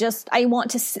I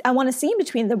want to see in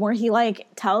between them where he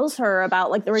tells her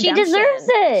about the redemption. She deserves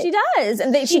it. She does.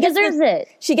 And she deserves it.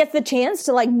 She gets the chance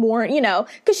to mourn,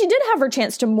 because she did have her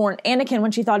chance to mourn Anakin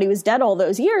when she thought he was dead all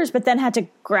those years, but then had to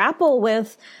grapple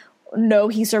with, no,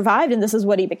 he survived and this is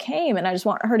what he became. And I just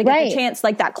want her to get the chance,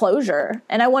 that closure.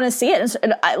 And I want to see it.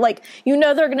 And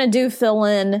they're going to do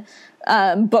fill-in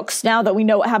books now that we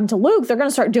know what happened to Luke. They're going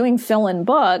to start doing fill-in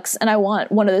books, and I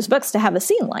want one of those books to have a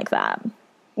scene like that.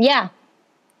 Yeah.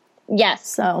 Yes.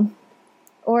 So,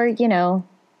 or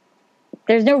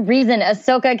there's no reason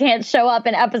Ahsoka can't show up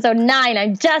in episode 9.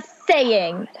 I'm just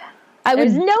saying.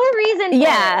 There's no reason.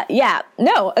 Yeah. Yeah.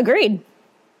 No. Agreed.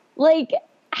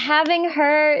 Having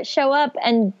her show up,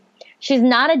 and she's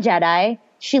not a Jedi.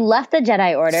 She left the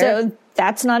Jedi Order, so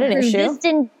that's not an issue.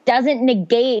 Resistance doesn't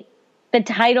negate the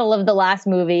title of the last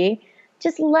movie.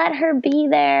 Just let her be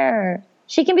there.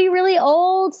 She can be really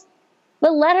old,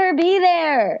 but let her be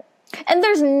there. And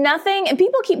there's nothing, and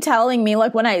people keep telling me,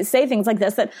 like, when I say things like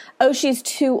this, that, oh, she's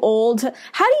too old.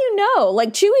 How do you know?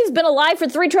 Like, Chewie's been alive for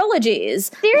 3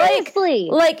 trilogies. Seriously.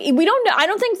 Like, we don't know. I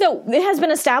don't think that it has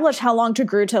been established how long to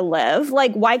Groot to live.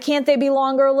 Like, why can't they be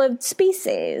longer-lived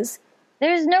species?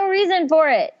 There's no reason for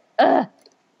it. Ugh.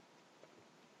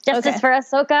 Justice for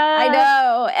Ahsoka. I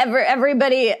know.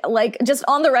 Everybody, like, just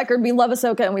on the record, we love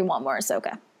Ahsoka and we want more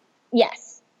Ahsoka.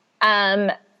 Yes.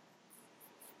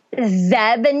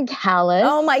 Zeb and Callus.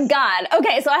 Oh my God.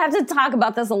 Okay, so I have to talk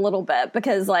about this a little bit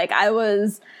because, like,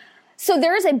 so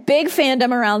there is a big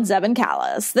fandom around Zeb and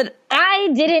Callus that I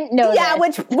didn't know. Yeah,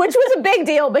 which was a big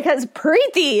deal because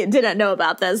Preeti didn't know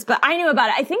about this, but I knew about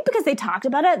it. I think because they talked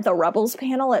about it at the Rebels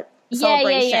panel at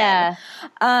Celebration. Yeah.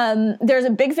 There's a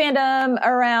big fandom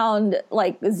around,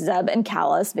 like, Zeb and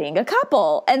Callus being a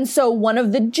couple. And so one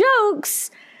of the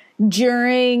jokes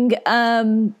during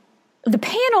the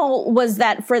panel was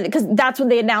that because that's when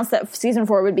they announced that season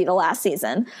 4 would be the last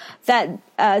season, that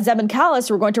Zeb and Callus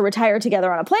were going to retire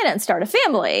together on a planet and start a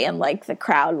family, and, like, the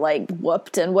crowd, like,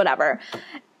 whooped and whatever.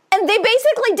 And they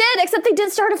basically did, except they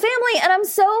did start a family, and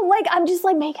I'm just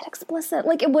like, make it explicit.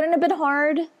 Like, it wouldn't have been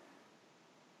hard.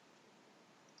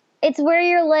 It's where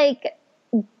you're like,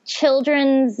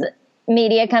 children's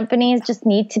media companies just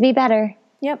need to be better.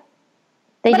 Yep.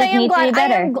 They just need to be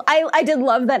better. I did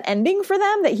love that ending for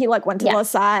them, that he, like, went to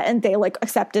Lasat and they, like,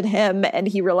 accepted him and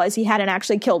he realized he hadn't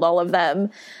actually killed all of them.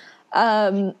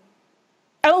 I'm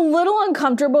a little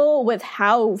uncomfortable with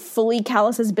how fully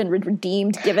Callus has been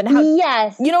redeemed, given how...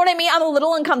 Yes. You know what I mean? I'm a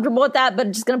little uncomfortable with that, but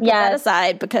I'm just going to put that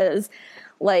aside because,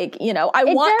 like, you know, I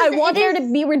want there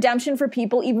to be redemption for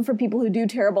people, even for people who do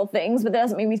terrible things, but that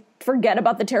doesn't mean we forget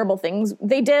about the terrible things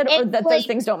they did or that those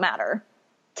things don't matter.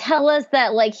 Tell us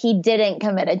that, like, he didn't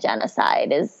commit a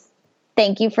genocide is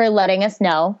thank you for letting us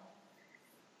know.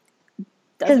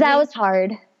 Because that was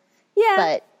hard.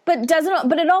 Yeah. But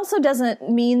it also doesn't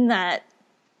mean that,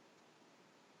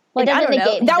 like, I don't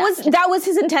know. That was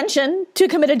his intention to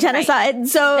commit a genocide. Right.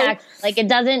 So exactly. Like, it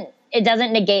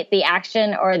doesn't negate the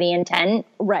action or the intent.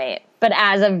 Right. But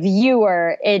as a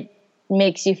viewer, it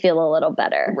makes you feel a little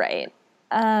better. Right.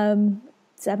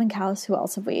 Zeb and Callus, who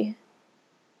else have we?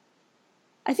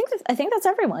 I think that's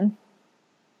everyone.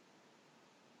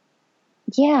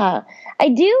 Yeah. I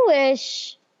do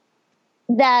wish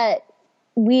that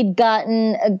we'd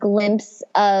gotten a glimpse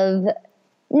of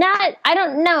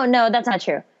no, that's not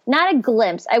true. Not a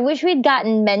glimpse. I wish we'd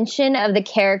gotten mention of the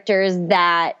characters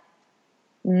that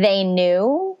they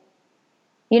knew.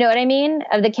 You know what I mean?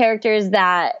 Of the characters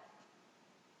that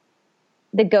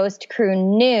the Ghost crew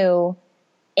knew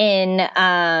in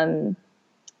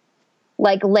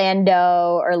like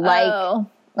Lando or like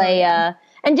Leia.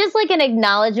 And just like an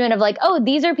acknowledgement of like, oh,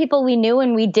 these are people we knew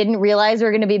and we didn't realize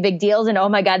were going to be big deals. And oh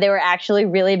my God, they were actually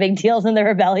really big deals in the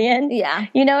rebellion. Yeah.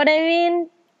 You know what I mean?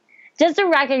 Just a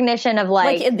recognition of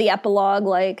like in the epilogue,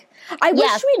 like I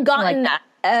wish we'd gotten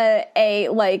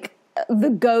like the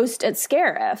Ghost at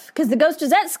Scarif, because the Ghost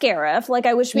is at Scarif. Like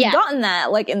I wish we'd gotten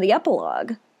that like in the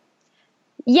epilogue.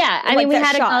 Yeah, I mean we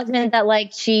had acknowledgement that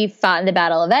like she fought in the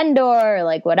Battle of Endor or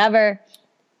like whatever.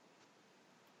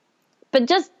 But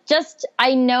just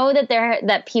I know that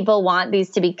that people want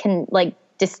these to be like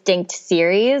distinct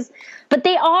series, but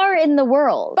they are in the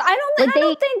world. But I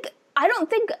don't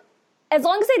think as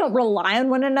long as they don't rely on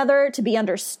one another to be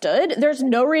understood, there's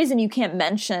no reason you can't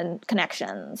mention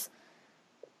connections.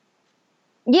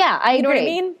 Yeah, I agree. You know what I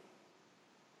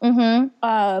mean?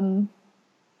 Mm-hmm.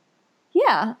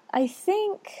 Yeah, I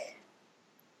think.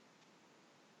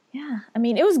 Yeah, I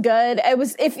mean, it was good. It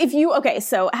was if you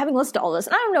so having listened to all this,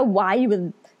 and I don't know why you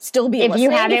would still be listening if you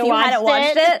hadn't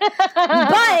watched it.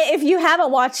 But if you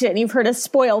haven't watched it and you've heard us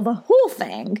spoil the whole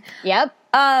thing,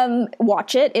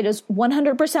 watch it. It is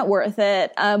 100% worth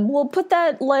it. We'll put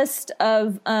that list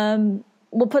of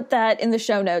we'll put that in the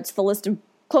show notes. The list of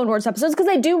Clone Wars episodes, because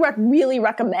I do really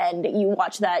recommend you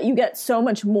watch that. You get so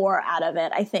much more out of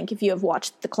it, I think, if you have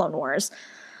watched the Clone Wars.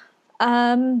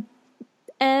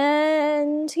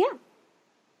 And yeah.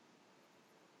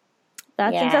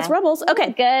 I think that's Rebels.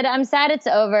 Okay. Good. I'm sad it's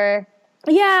over.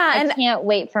 Yeah. I can't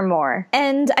wait for more.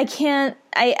 And I can't,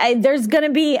 there's going to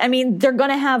be, I mean, they're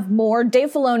going to have more.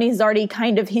 Dave Filoni's already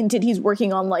kind of hinted he's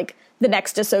working on like the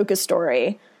next Ahsoka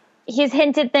story. He's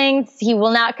hinted things. He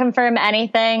will not confirm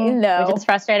anything. No. Which is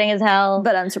frustrating as hell.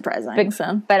 But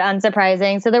unsurprising. But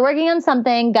unsurprising. So they're working on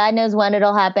something. God knows when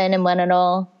it'll happen and when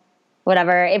it'll,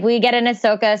 whatever. If we get an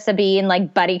Ahsoka Sabine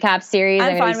like buddy cop series,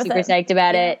 I'm going to be super psyched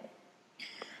about it.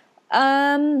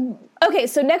 Okay,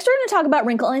 so next we're going to talk about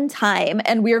Wrinkle in Time,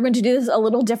 and we are going to do this a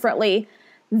little differently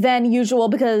than usual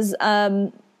because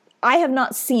I have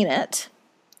not seen it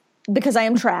because I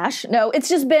am trash. No, it's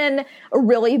just been a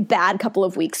really bad couple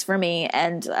of weeks for me,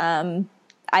 and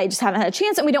I just haven't had a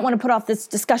chance, and we don't want to put off this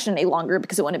discussion any longer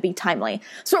because it wouldn't be timely.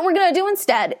 So what we're going to do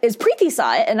instead is Preeti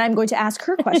saw it, and I'm going to ask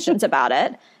her questions about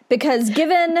it, because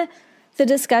given the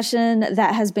discussion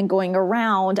that has been going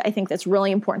around, I think that's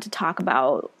really important to talk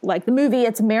about, like the movie,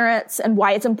 its merits, and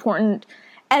why it's important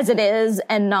as it is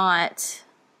and not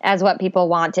as what people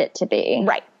want it to be.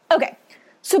 Right. Okay.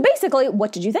 So basically,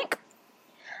 what did you think?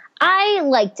 I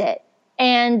liked it.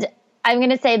 And I'm going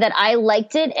to say that I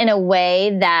liked it in a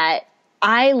way that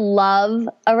I love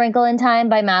A Wrinkle in Time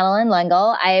by Madeleine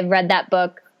L'Engle. I have read that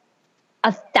book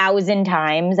 1,000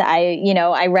 times.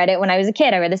 I read it when I was a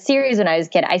kid. I read the series when I was a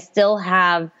kid. I still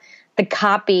have the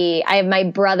copy. I have my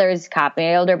brother's copy,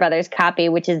 my older brother's copy,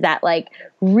 which is that like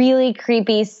really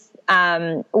creepy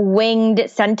winged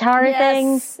centaur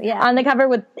thing on the cover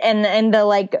with and the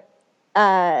like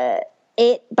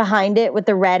it behind it with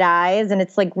the red eyes, and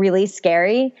it's like really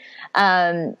scary.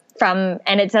 And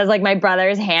it says like my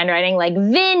brother's handwriting, like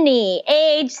Vinny,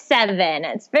 age 7.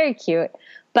 It's very cute.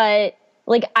 But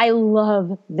like, I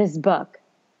love this book.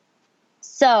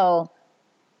 So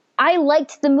I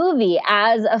liked the movie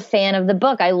as a fan of the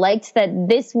book. I liked that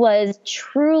this was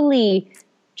truly,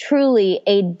 truly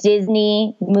a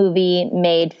Disney movie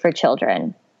made for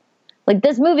children. Like,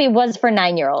 this movie was for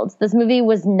 9-year-olds. This movie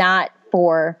was not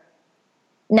for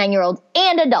 9-year-olds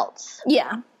and adults.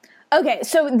 Yeah. Okay,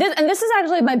 so this is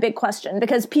actually my big question,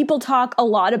 because people have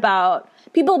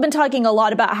been talking a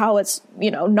lot about how it's,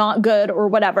 not good or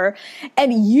whatever.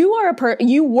 And you are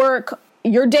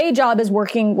your day job is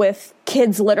working with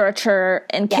kids literature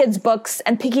and kids books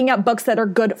and picking up books that are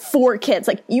good for kids.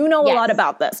 Like, a lot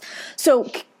about this.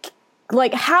 So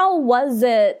like, how was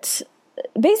it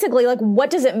basically, like, what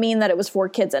does it mean that it was for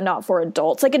kids and not for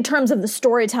adults? Like, in terms of the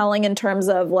storytelling, in terms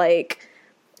of like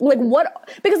what,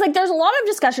 because like there's a lot of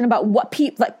discussion about what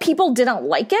people didn't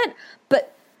like it,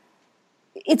 but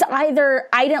it's either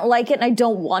I didn't like it and I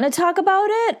don't want to talk about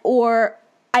it, or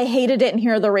I hated it and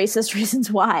here are the racist reasons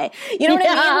why. You know what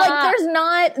I mean?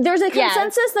 Like, there's a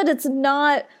consensus that it's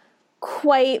not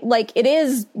quite like, it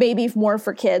is maybe more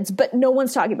for kids, but no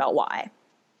one's talking about why.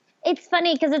 It's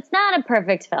funny because it's not a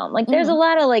perfect film. Like, there's a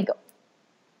lot of like,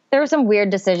 there were some weird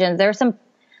decisions. There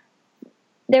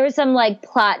were some like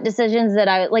plot decisions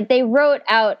that they wrote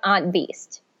out Aunt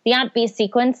Beast. The Aunt Beast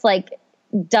sequence like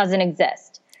doesn't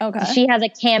exist. Okay. She has a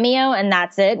cameo and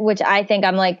that's it, which I think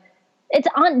I'm like, it's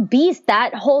Aunt Beast.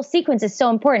 That whole sequence is so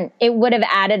important. It would have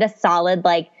added a solid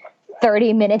like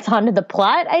 30 minutes onto the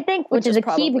plot, I think, which is a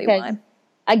key because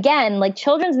again, like,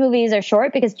 children's movies are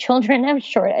short because children have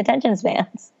short attention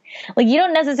spans. Like, you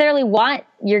don't necessarily want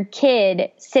your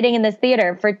kid sitting in this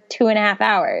theater for 2.5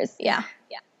 hours. Yeah.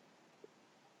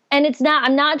 And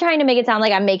I'm not trying to make it sound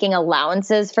like I'm making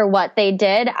allowances for what they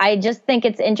did. I just think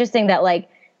it's interesting that, like,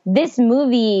 this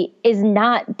movie is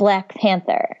not Black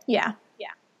Panther. Yeah.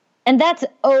 And that's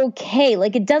okay.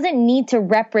 Like, it doesn't need to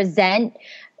represent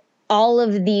all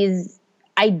of these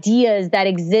ideas that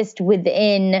exist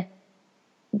within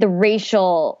the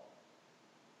racial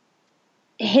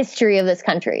history of this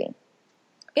country.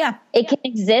 Yeah. It can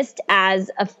exist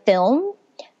as a film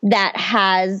that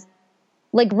has,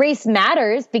 like, race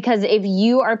matters, because if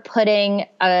you are putting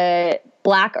a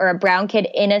Black or a brown kid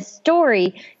in a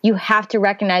story, you have to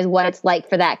recognize what it's like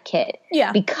for that kid.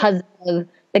 Yeah. Because of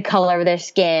the color of their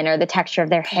skin or the texture of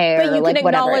their hair. But you can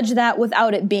acknowledge that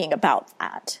without it being about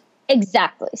that.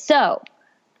 Exactly. So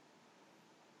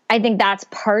I think that's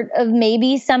part of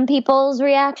maybe some people's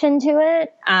reaction to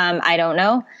it. I don't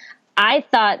know. I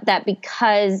thought that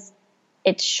because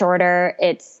it's shorter,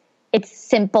 it's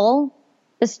simple.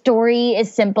 The story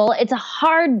is simple. It's a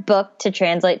hard book to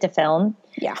translate to film.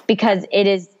 Yeah. Because it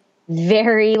is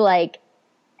very, like,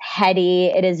 heady.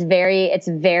 It's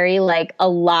very like a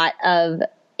lot of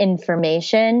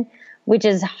information, which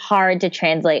is hard to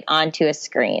translate onto a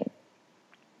screen.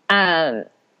 But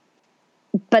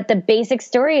the basic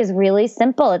story is really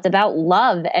simple. It's about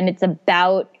love, and it's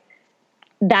about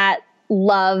that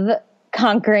love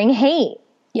conquering hate.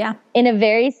 Yeah. In a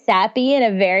very sappy, in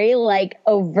a very, like,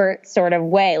 overt sort of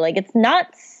way. Like, it's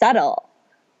not subtle.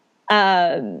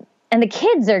 And the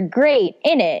kids are great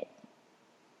in it.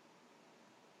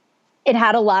 It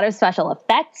had a lot of special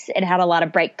effects. It had a lot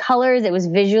of bright colors. It was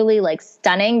visually, like,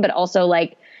 stunning, but also,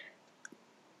 like,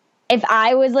 if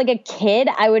I was, like, a kid,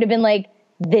 I would have been like,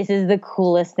 this is the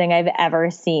coolest thing I've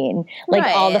ever seen. Like,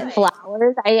 all the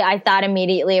flowers. I thought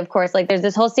immediately, of course, like, there's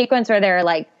this whole sequence where there are,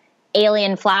 like,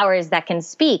 alien flowers that can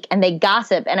speak and they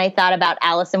gossip. And I thought about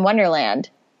Alice in Wonderland.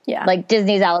 Yeah. Like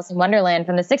Disney's Alice in Wonderland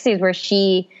from the 60s, where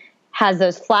she has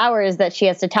those flowers that she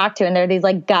has to talk to, and they're these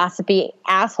like gossipy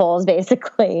assholes,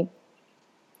 basically.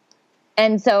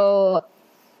 And so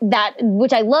that,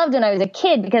 which I loved when I was a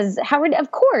kid, because Howard,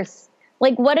 of course,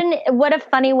 like what a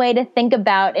funny way to think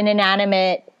about an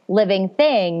inanimate living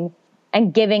thing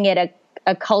and giving it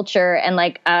a culture and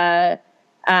like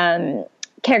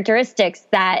characteristics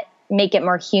that make it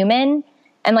more human.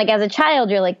 And like as a child,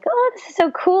 you're like, oh, this is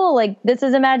so cool. Like this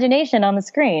is imagination on the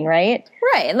screen, right?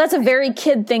 Right. And that's a very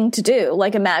kid thing to do,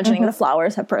 like imagining the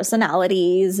flowers have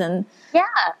personalities and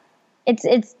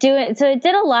it's doing, so it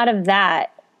did a lot of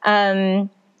that.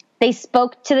 They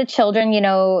spoke to the children, you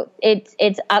know,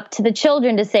 it's up to the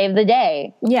children to save the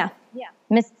day. Yeah.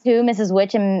 Mrs.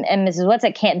 Witch and Mrs.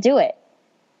 What's-It can't do it.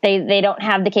 They don't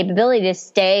have the capability to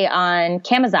stay on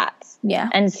Camazotz. Yeah.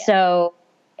 And so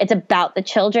it's about the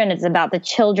children. It's about the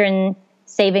children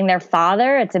saving their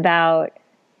father. It's about,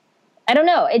 I don't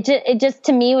know. It just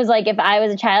to me was like, if I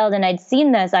was a child and I'd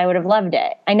seen this, I would have loved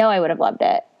it. I know I would have loved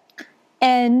it.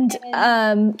 And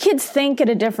kids think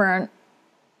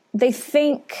they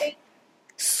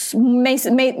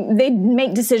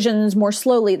make decisions more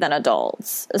slowly than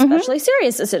adults, especially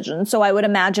serious decisions. So I would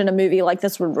imagine a movie like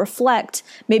this would reflect,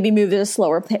 maybe move at a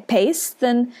slower pace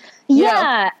than,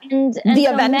 and the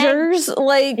so Avengers.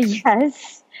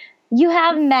 Yes, you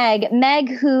have Meg,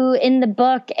 who in the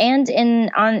book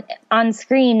and on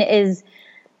screen is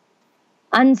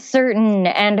uncertain,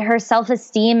 and her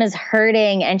self-esteem is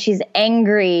hurting, and she's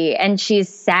angry, and she's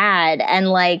sad, and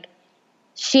like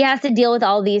she has to deal with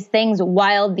all these things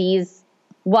while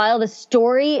the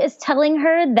story is telling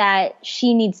her that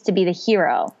she needs to be the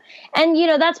hero. And you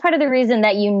know, that's part of the reason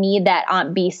that you need that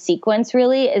Aunt B sequence,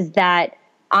 really, is that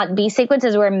Aunt B sequence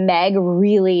is where Meg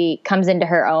really comes into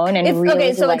her own and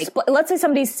let's say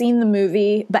somebody's seen the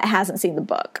movie but hasn't seen the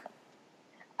book.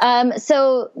 Or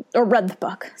read the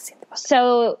book.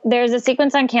 So there's a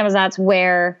sequence on Camazotz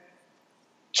where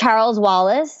Charles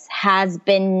Wallace has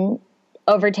been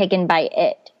overtaken by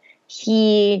it.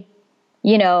 He,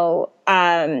 they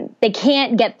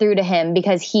can't get through to him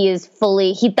because he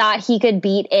thought he could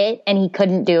beat it and he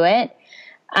couldn't do it.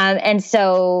 And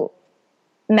so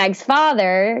Meg's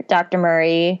father, Dr.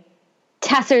 Murray,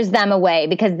 tessers them away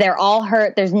because they're all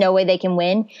hurt. There's no way they can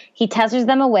win. He tessers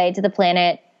them away to the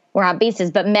planet where Aunt Beast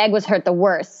is, but Meg was hurt the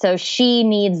worst. So she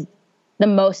needs the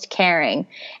most caring.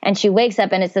 And she wakes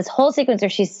up and it's this whole sequence where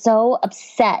she's so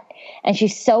upset and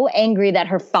she's so angry that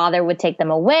her father would take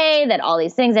them away, that all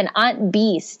these things. And Aunt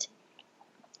Beast,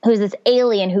 who's this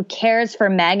alien who cares for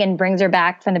Meg and brings her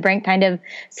back from the brink, kind of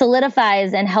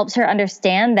solidifies and helps her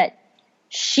understand that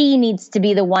she needs to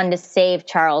be the one to save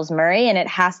Charles Murray, and it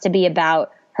has to be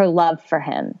about her love for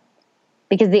him.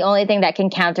 Because the only thing that can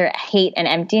counter hate and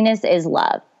emptiness is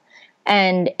love.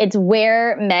 And it's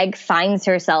where Meg finds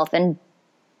herself and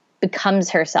becomes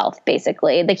herself,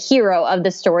 basically, the hero of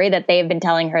the story that they've been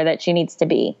telling her that she needs to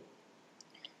be.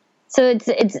 So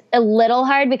it's a little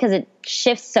hard because it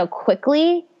shifts so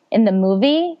quickly in the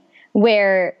movie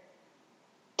where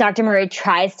Dr. Murray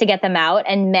tries to get them out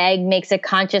and Meg makes a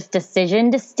conscious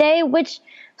decision to stay, which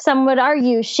some would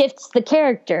argue shifts the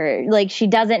character. Like, she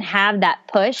doesn't have that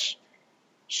push.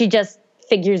 She just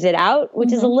figures it out,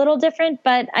 which is a little different,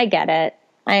 but I get it.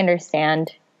 I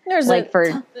understand. There's like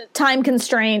a time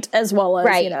constraint as well as,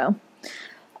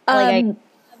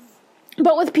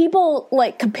 but with people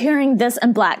like comparing this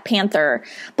and Black Panther,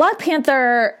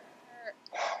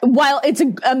 while it's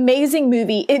an amazing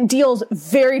movie, it deals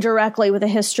very directly with the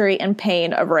history and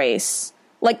pain of race.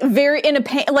 Like at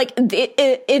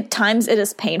times it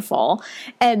is painful,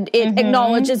 and it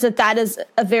acknowledges that is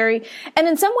and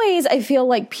in some ways I feel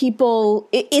like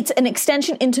it's an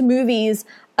extension into movies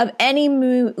of any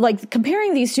movie, like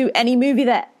comparing these to any movie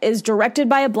that is directed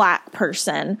by a Black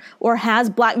person or has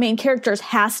Black main characters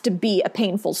has to be a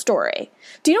painful story.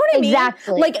 Do you know what I mean?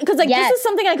 Exactly. Like, because this is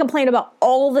something I complain about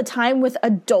all the time with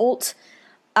adult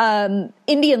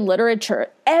Indian literature.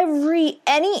 Almost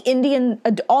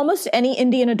any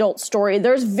Indian adult story,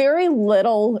 there's very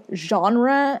little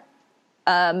genre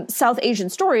South Asian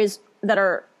stories that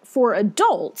are for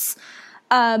adults.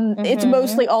 It's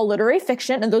mostly all literary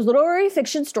fiction, and those literary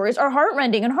fiction stories are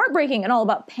heartrending and heartbreaking and all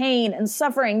about pain and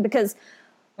suffering because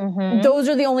those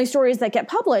are the only stories that get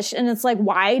published. And it's like,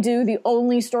 why do the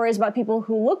only stories about people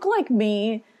who look like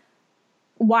me,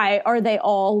 why are they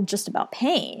all just about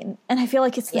pain? And I feel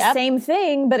like it's the same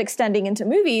thing, but extending into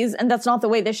movies, and that's not the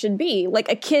way this should be. Like,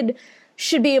 a kid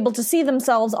should be able to see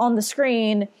themselves on the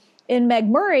screen in Meg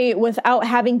Murray without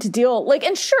having to deal,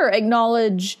 and sure,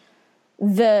 acknowledge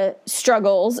the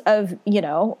struggles of,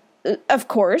 of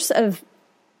course, of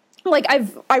Like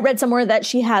I read somewhere that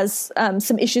she has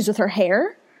some issues with her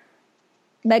hair.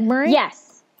 Meg Murray?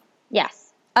 Yes.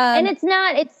 And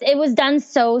it was done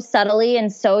so subtly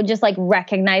and so just like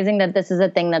recognizing that this is a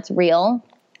thing that's real.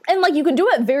 And like you can do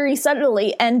it very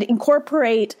subtly and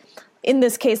incorporate, in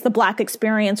this case, the Black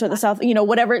experience or the South,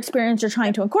 whatever experience you're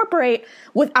trying to incorporate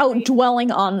without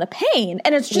dwelling on the pain.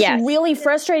 And it's just really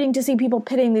frustrating to see people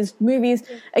pitting these movies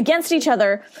against each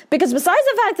other, because besides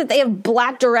the fact that they have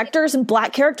Black directors and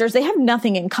Black characters, they have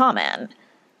nothing in common.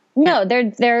 No,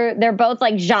 they're both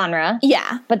like genre.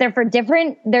 Yeah. But they're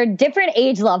different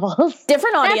age levels.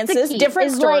 Different audiences,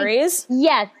 different stories. Like,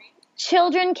 yes.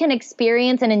 Children can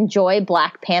experience and enjoy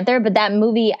Black Panther, but that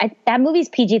movie's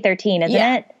PG-13, isn't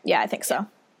it? Yeah, I think so.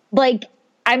 Like,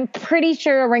 I'm pretty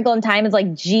sure A Wrinkle in Time is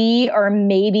like G or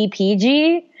maybe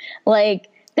PG. Like,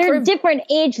 there are different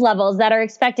age levels that are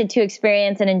expected to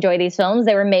experience and enjoy these films.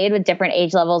 They were made with different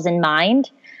age levels in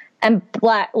mind. And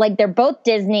they're both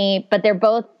Disney, but they're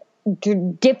both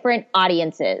different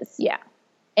audiences. Yeah.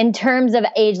 In terms of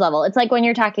age level. It's like when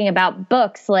you're talking about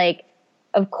books, like,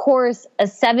 of course, a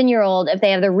 7-year-old, if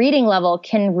they have the reading level,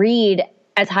 can read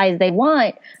as high as they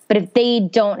want. But if they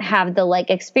don't have the like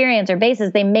experience or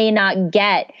basis, they may not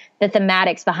get the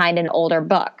thematics behind an older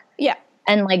book. Yeah.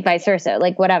 And like vice versa,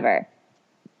 like whatever.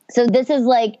 So this is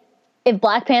like, if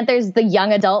Black Panther's the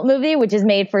young adult movie, which is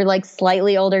made for like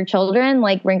slightly older children,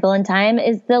 like Wrinkle in Time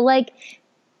is the like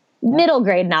middle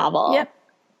grade novel. Yep.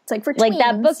 It's like for tweens. Like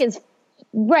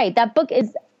that book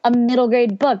is a middle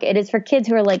grade book. It is for kids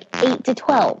who are like 8 to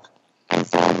 12. And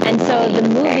so the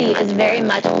movie is very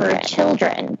much for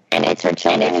children. And it's for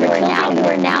children who are now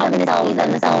going to see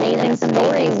this amazing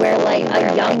story where like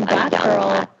a young Black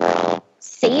girl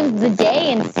saves the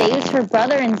day and saves her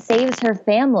brother and saves her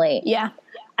family. Yeah.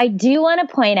 I do want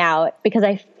to point out, because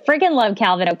I freaking love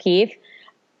Calvin O'Keefe.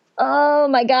 Oh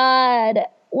my God.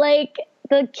 Like,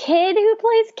 the kid who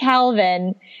plays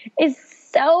Calvin is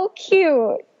so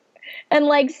cute. And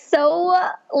like, so,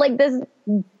 like this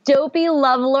dopey,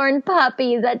 lovelorn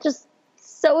puppy that just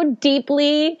so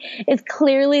deeply is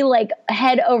clearly like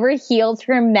head over heels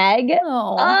for Meg.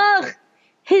 Oh. Ugh.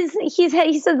 He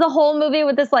says the whole movie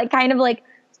with this like kind of like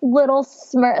little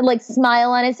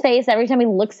smile on his face every time he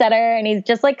looks at her, and he's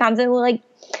just like constantly like,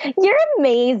 "You're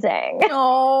amazing."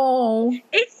 Oh,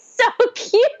 it's so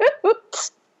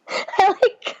cute. I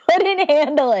like couldn't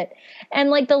handle it. And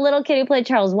like the little kid who played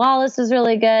Charles Wallace was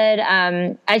really good.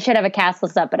 I should have a cast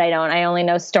list up, but I don't. I only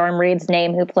know Storm Reed's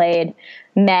name, who played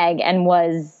Meg and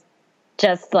was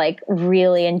just like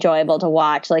really enjoyable to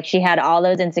watch. Like she had all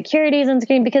those insecurities on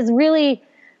screen, because really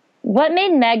what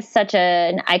made Meg such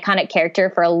an iconic character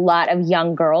for a lot of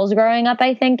young girls growing up,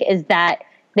 I think, is that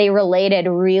they related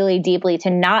really deeply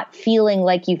to not feeling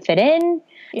like you fit in,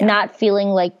 not feeling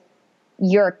like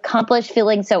you're accomplished,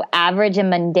 feeling so average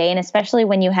and mundane, especially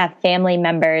when you have family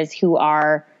members who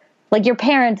are, like your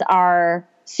parents are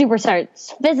superstar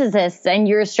physicists and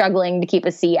you're struggling to keep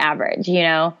a C average, you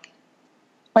know?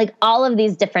 Like all of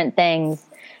these different things.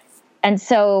 And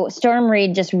so Storm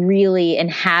Reed just really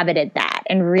inhabited that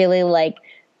and really like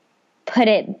put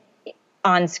it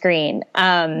on screen.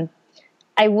 I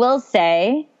will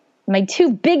say my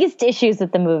two biggest issues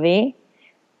with the movie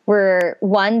were,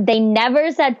 one, they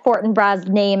never said Fortinbras's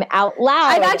name out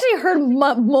loud. I've actually heard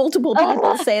multiple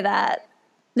people say that.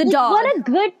 The dog. What a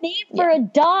good name for a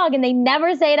dog, and they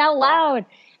never say it out loud.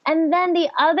 And then the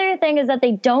other thing is that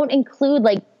they don't include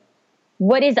like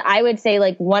what is, I would say,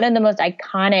 like one of the most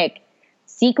iconic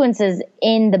sequences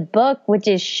in the book, which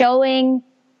is showing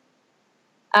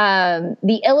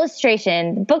the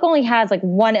illustration. The book only has like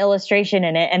one illustration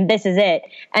in it, and this is it.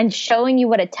 And showing you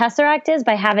what a tesseract is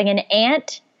by having an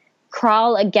ant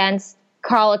crawl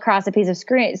across a piece of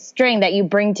string that you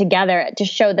bring together to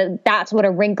show that that's what a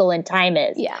wrinkle in time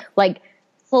is. Yeah. Like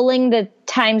pulling the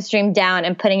time stream down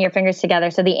and putting your fingers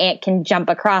together so the ant can jump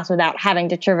across without having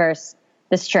to traverse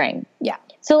the string. Yeah.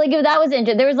 So like that was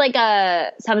interesting. There was like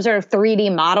some sort of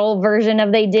 3D model version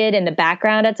of they did in the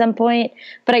background at some point,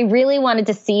 but I really wanted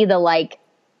to see the like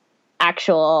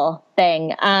actual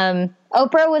thing.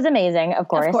 Oprah was amazing, of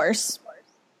course. Of course.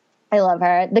 I love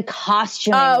her. The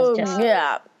costume was just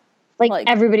like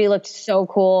everybody looked so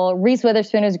cool. Reese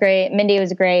Witherspoon was great. Mindy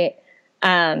was great.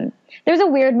 There's a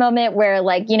weird moment where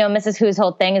like, you know, Mrs. Who's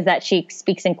whole thing is that she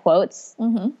speaks in quotes.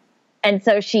 Mm-hmm. And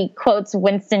so she quotes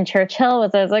Winston Churchill,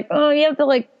 which I was like, oh, you have the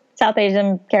like South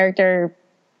Asian character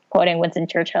quoting Winston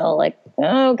Churchill. Like,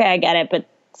 okay, I get it, but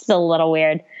still a little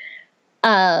weird.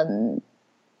 But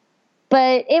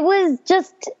it was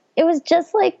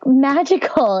just like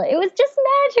magical. It was just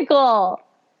magical.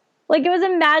 Like it was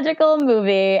a magical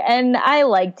movie and I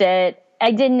liked it.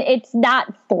 it's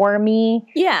not for me.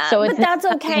 Yeah, so but that's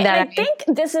okay. And I think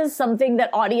this is something that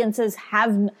audiences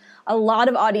have, a lot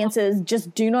of audiences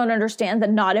just do not understand,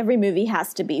 that not every movie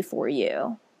has to be for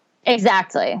you.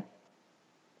 Exactly.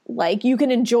 Like, you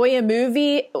can enjoy a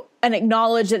movie and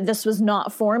acknowledge that this was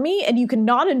not for me, and you can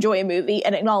not enjoy a movie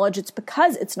and acknowledge it's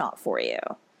because it's not for you.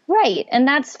 Right, and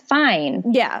that's fine.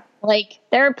 Yeah. Like,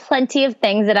 there are plenty of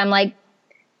things that I'm like,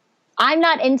 I'm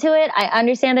not into it. I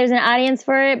understand there's an audience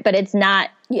for it, but it's not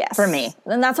for me.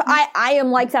 And that's, I am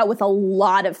like that with a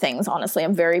lot of things, honestly.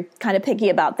 I'm very kind of picky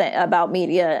about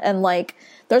media, and like,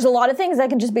 there's a lot of things that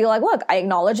can just be like, look, I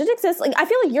acknowledge it exists. Like, I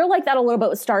feel like you're like that a little bit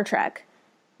with Star Trek.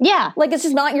 Yeah. Like, it's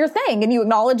just not your thing, and you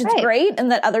acknowledge it's great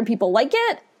and that other people like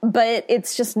it, but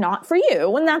it's just not for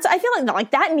you. And that's, I feel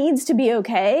like that needs to be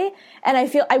okay. And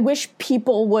I wish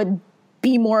people would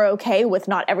be more okay with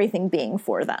not everything being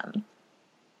for them.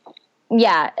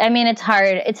 Yeah. I mean, it's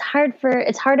hard. It's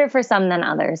harder for some than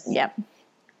others. Yep.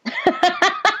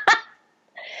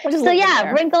 So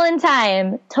yeah, Wrinkle in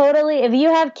Time. Totally. If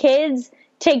you have kids,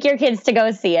 take your kids to go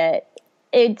see it.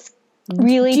 It's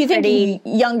really pretty. Do you think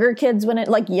younger kids wouldn't,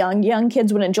 like young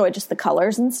kids would enjoy just the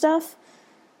colors and stuff?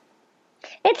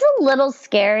 It's a little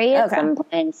scary at some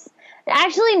points.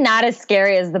 Actually, not as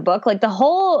scary as the book. Like, the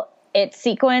whole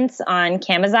sequence on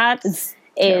Camazotz is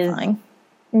terrifying.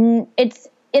 It's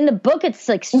in the book. It's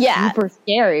like super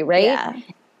scary, right? Yeah.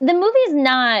 The movie's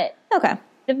not. Okay.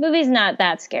 The movie's not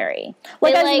that scary.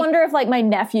 Like, I wonder if, like, my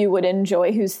nephew would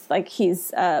enjoy, who's, like, he's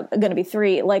going to be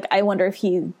 3. Like, I wonder if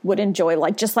he would enjoy,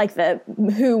 like, just, like, the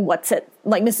Who, What's It,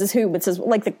 like, Mrs. Who, but says,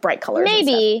 like, the bright colors.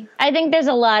 Maybe. I think there's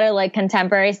a lot of, like,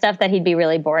 contemporary stuff that he'd be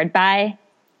really bored by.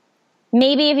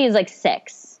 Maybe if he's, like,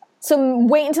 6. So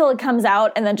wait until it comes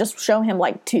out and then just show him,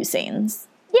 like, 2 scenes.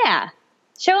 Yeah.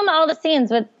 Show him all the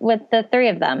scenes with the 3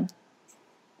 of them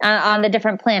on the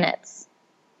different planets.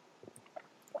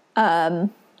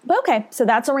 But okay, so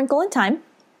that's A Wrinkle in Time.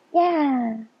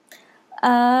 Yeah.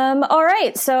 All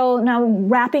right, so now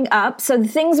wrapping up. So the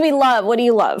things we love, what do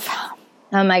you love?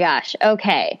 Oh my gosh.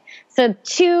 Okay. So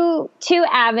two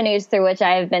avenues through which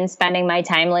I have been spending my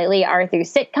time lately are through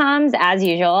sitcoms, as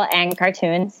usual, and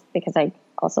cartoons, because I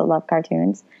also love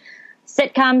cartoons.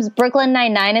 Sitcoms, Brooklyn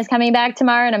Nine-Nine is coming back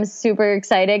tomorrow, and I'm super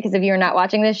excited because if you're not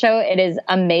watching this show, it is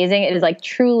amazing. It is like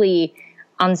truly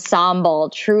ensemble,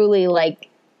 truly like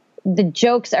the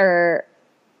jokes are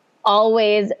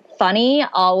always funny,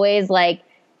 always like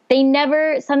they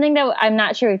never, something that I'm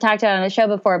not sure we've talked about on the show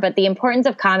before, but the importance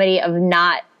of comedy of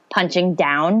not punching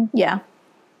down. Yeah.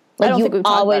 Like you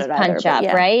always punch up,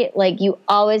 right? Like you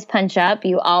always punch up,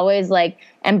 you always like,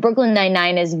 and Brooklyn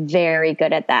Nine-Nine is very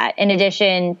good at that. In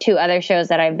addition, 2 other shows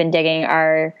that I've been digging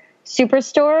are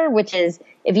Superstore, which is,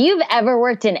 if you've ever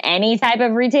worked in any type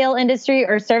of retail industry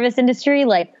or service industry,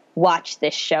 like watch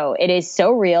this show. It is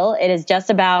so real. It is just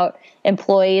about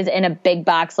employees in a big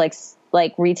box,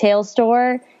 like retail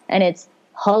store. And it's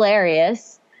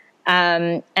hilarious.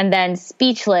 And then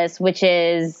Speechless, which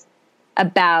is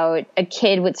about a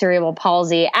kid with cerebral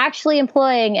palsy actually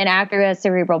employing an actor who has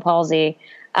cerebral palsy,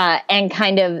 and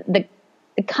kind of the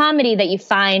comedy that you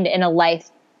find in a life,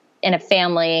 in a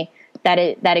family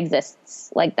that exists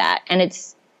like that. And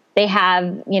they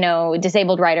have,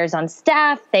 disabled writers on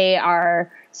staff.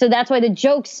 So that's why the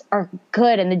jokes are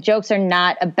good, and the jokes are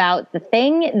not about the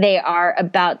thing. They are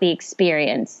about the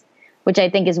experience, which I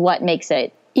think is what makes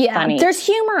it funny. There's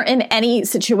humor in any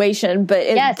situation, but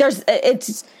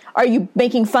are you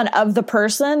making fun of the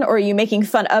person, or are you making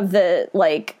fun of the,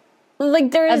 like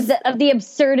there's of the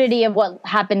absurdity of what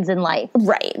happens in life,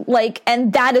 right? Like,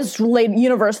 and that is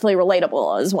universally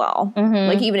relatable as well. Mm-hmm.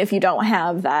 Like, even if you don't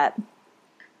have that,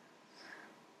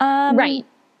 right?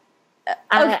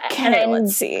 Okay,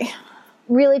 let's see.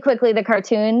 Really quickly, the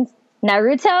cartoons,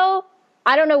 Naruto.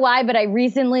 I don't know why, but I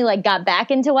recently got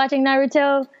back into watching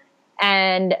Naruto,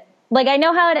 and I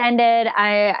know how it ended.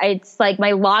 It's like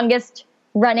my longest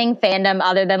running fandom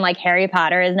other than Harry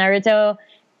Potter is Naruto.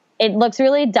 It looks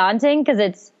really daunting because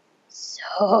it's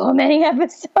so many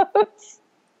episodes,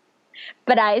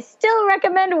 but I still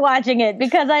recommend watching it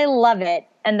because I love it.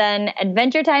 And then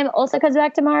Adventure Time also comes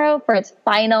back tomorrow for its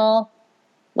final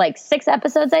 6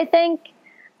 episodes, I think.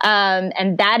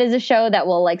 And that is a show that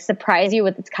will surprise you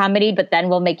with its comedy, but then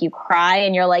will make you cry.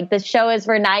 And you're like, this show is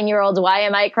for 9-year-olds. Why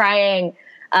am I crying?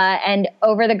 And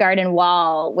Over the Garden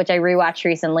Wall, which I rewatched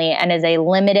recently and is a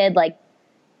limited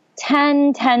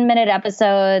 10-minute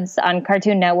episodes on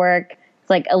Cartoon Network.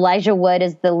 It's Elijah Wood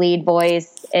is the lead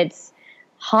voice. It's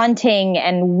haunting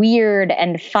and weird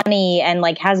and funny and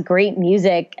has great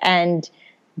music, and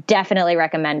definitely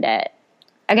recommend it.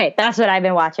 Okay, that's what I've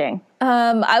been watching.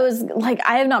 I was like,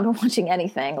 I have not been watching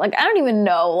anything. Like, I don't even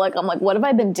know. Like, I'm like, what have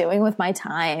I been doing with my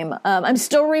time? I'm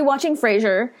still rewatching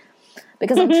Frasier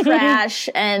because I'm trash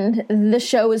and the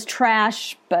show is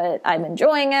trash, but I'm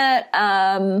enjoying it.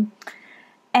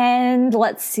 And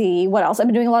let's see what else. I've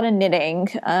been doing a lot of knitting,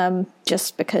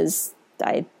 just because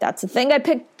that's the thing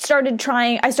I started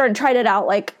trying it out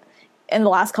like in the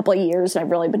last couple of years, and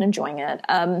I've really been enjoying it.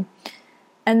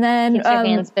 And then keeps your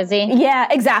hands busy. Yeah,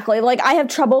 exactly. Like, I have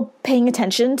trouble paying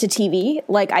attention to TV.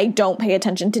 Like, I don't pay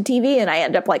attention to TV, and I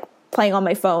end up like playing on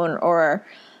my phone or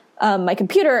my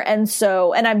computer. And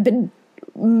I've been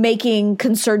making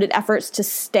concerted efforts to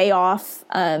stay off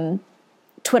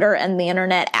Twitter and the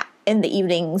internet in the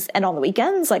evenings and on the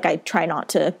weekends. Like, I try not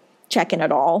to check in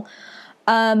at all.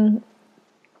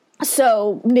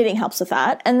 So knitting helps with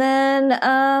that. And then,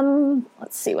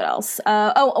 let's see what else.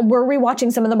 We're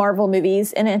rewatching some of the Marvel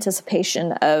movies in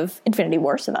anticipation of Infinity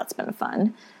War. So that's been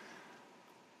fun.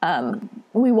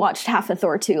 We watched half of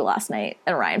Thor 2 last night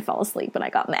and Ryan fell asleep and I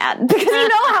got mad because you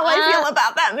know how I feel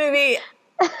about that movie.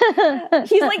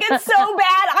 He's like, it's so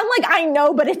bad. I'm like, I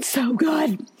know, but it's so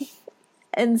good.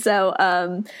 And so,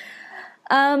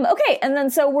 okay, and then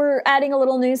so we're adding a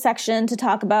little news section to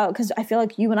talk about, because I feel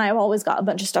like you and I have always got a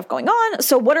bunch of stuff going on.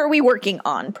 So what are we working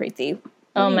on, Preeti?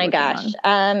 Oh my gosh.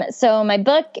 So my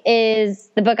book the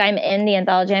book I'm in, the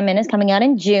anthology I'm in, is coming out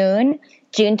in June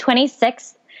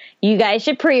 26th. You guys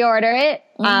should pre-order it.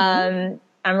 Mm-hmm.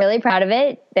 I'm really proud of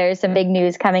it. There's some big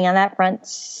news coming on that front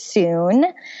soon.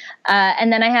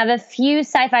 And then I have a few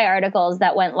sci-fi articles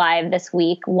that went live this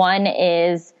week. One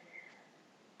is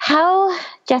how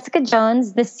Jessica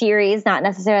Jones, the series, not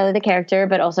necessarily the character,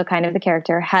 but also kind of the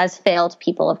character, has failed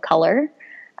people of color.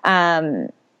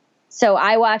 So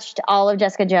I watched all of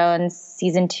Jessica Jones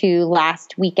season 2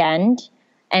 last weekend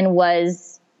and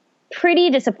was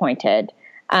pretty disappointed.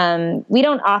 We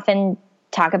don't often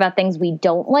talk about things we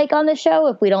don't like on the show.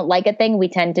 If we don't like a thing, we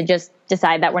tend to just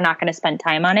decide that we're not going to spend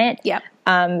time on it. Yep.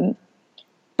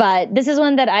 But this is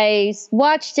one that I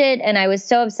watched it and I was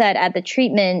so upset at the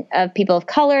treatment of people of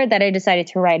color that I decided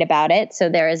to write about it. So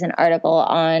there is an article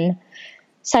on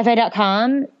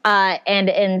sci-fi.com. And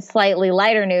in slightly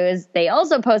lighter news, they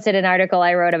also posted an article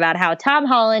I wrote about how Tom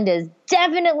Holland is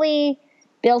definitely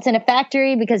built in a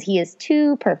factory because he is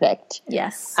too perfect.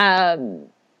 Yes.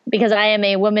 Because I am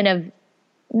a woman of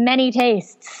many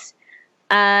tastes.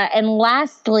 And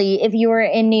lastly, if you are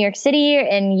in New York City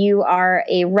and you are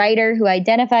a writer who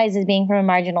identifies as being from a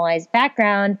marginalized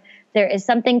background, there is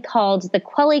something called the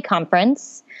Quelly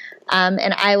Conference.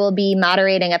 And I will be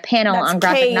moderating a panel on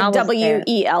graphic novels.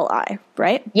 Kweli,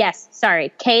 right? Yes,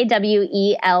 sorry.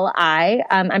 Kweli.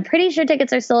 I'm pretty sure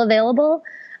tickets are still available.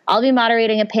 I'll be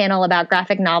moderating a panel about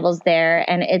graphic novels there,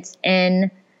 and it's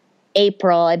in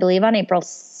April, I believe on April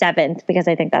 7th, because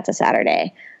I think that's a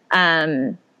Saturday.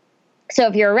 So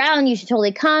if you're around, you should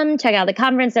totally come. Check out the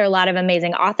conference. There are a lot of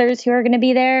amazing authors who are going to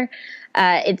be there.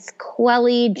 It's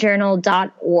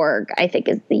quellyjournal.org, I think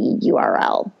is the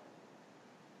URL.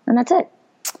 And that's it.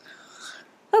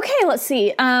 Okay, let's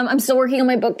see. I'm still working on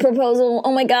my book proposal.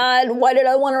 Oh my God, why did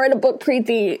I want to write a book,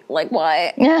 Preeti? Like,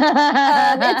 why?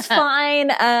 It's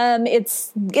fine.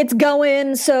 It's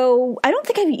going. So I don't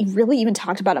think I've really even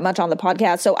talked about it much on the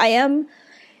podcast. So I am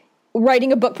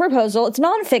writing a book proposal. It's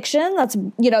nonfiction.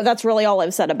 That's really all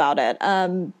I've said about it.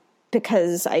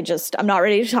 Because I'm not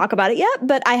ready to talk about it yet,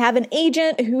 but I have an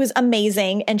agent who is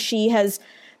amazing, and she has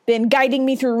been guiding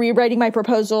me through rewriting my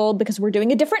proposal because we're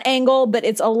doing a different angle, but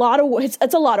it's a lot of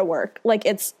work. Like,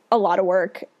 it's a lot of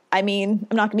work. I mean,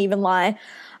 I'm not going to even lie.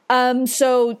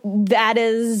 So that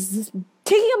is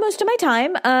taking up most of my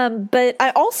time. But I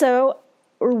also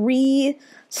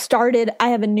restarted. I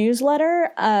have a newsletter.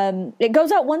 It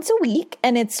goes out once a week,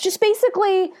 and it's just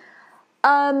basically,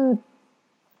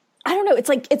 I don't know.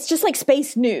 It's just like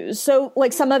space news. So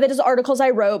like some of it is articles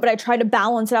I wrote, but I try to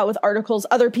balance it out with articles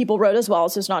other people wrote as well.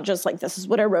 So it's not just like, this is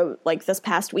what I wrote like this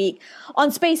past week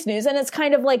on space news. And it's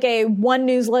kind of like a one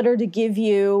newsletter to give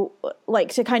you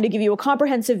a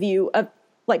comprehensive view of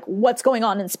like what's going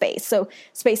on in space. So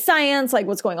space science, like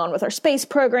what's going on with our space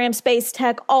program, space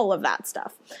tech, all of that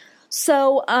stuff.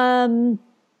 So,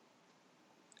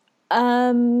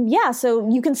 so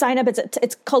you can sign up.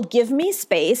 It's called Give Me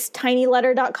Space,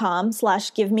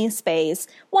 tinyletter.com/give me space.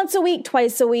 Once a week,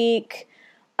 twice a week,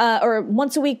 or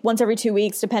once a week, once every 2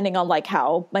 weeks, depending on like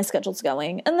how my schedule's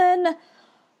going. And then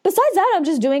besides that, I'm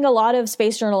just doing a lot of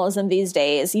space journalism these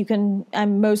days.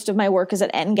 Most of my work is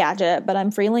at Engadget, but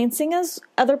I'm freelancing as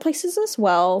other places as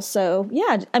well. So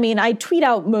yeah, I mean, I tweet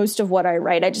out most of what I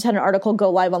write. I just had an article go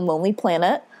live on Lonely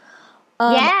Planet.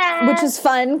 Which is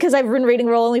fun because I've been reading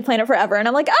Lonely Planet forever, and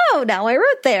I'm like, oh, now I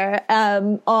wrote there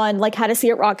on like how to see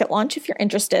at rocket launch if you're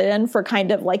interested, and for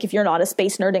kind of like if you're not a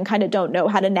space nerd and kind of don't know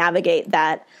how to navigate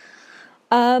that.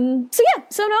 So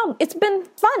no, it's been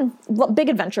fun, big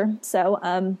adventure. So,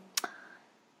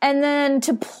 and then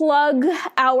to plug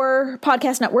our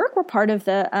podcast network, we're part of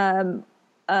the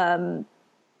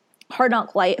Hard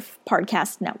Knock Life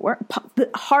podcast network.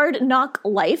 Hard Knock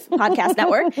Life podcast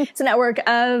network. It's a network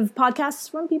of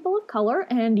podcasts from people of color,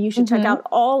 and you should check out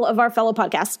all of our fellow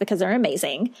podcasts because they're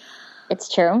amazing. It's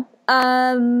true.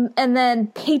 And then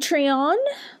Patreon.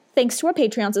 Thanks to our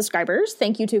Patreon subscribers.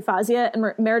 Thank you to Fazia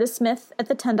and Meredith Smith at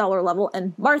the $10 level,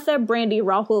 and Martha, Brandy,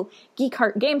 Rahul,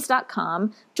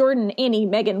 GeekHeartGames.com, Jordan, Annie,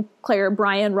 Megan, Claire,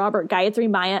 Brian, Robert, Gayatri,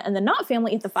 Maya, and the Not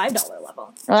family at the $5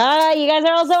 level. Ah, you guys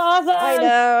are all so awesome. I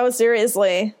know,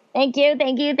 seriously. Thank you.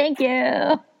 You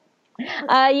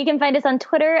can find us on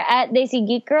Twitter at They See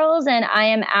Geek Girls, and I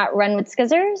am at Run with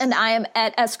Skizzers. And I am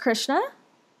at S. Krishna.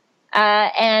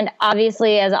 And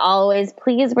obviously, as always,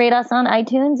 please rate us on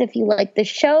iTunes if you like the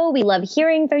show. We love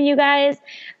hearing from you guys.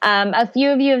 A few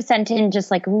of you have sent in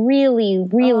just like really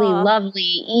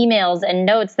lovely emails and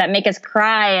notes that make us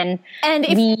cry. And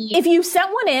if you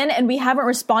sent one in and we haven't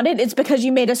responded, it's because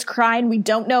you made us cry and we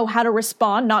don't know how to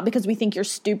respond, not because we think you're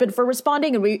stupid for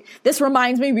responding. And this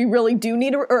reminds me, we really do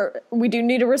need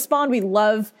to respond. We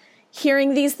love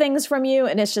hearing these things from you,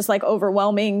 and it's just like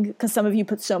overwhelming because some of you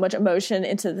put so much emotion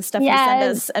into the stuff you send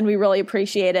us, and we really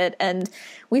appreciate it. And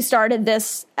we started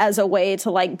this as a way to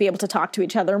like be able to talk to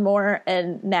each other more,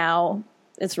 and now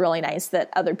it's really nice that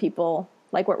other people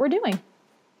like what we're doing.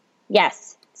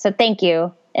 Yes, so thank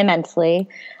you immensely.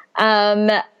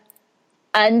 Until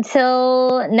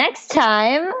next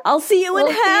time, I'll see you in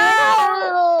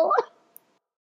hell.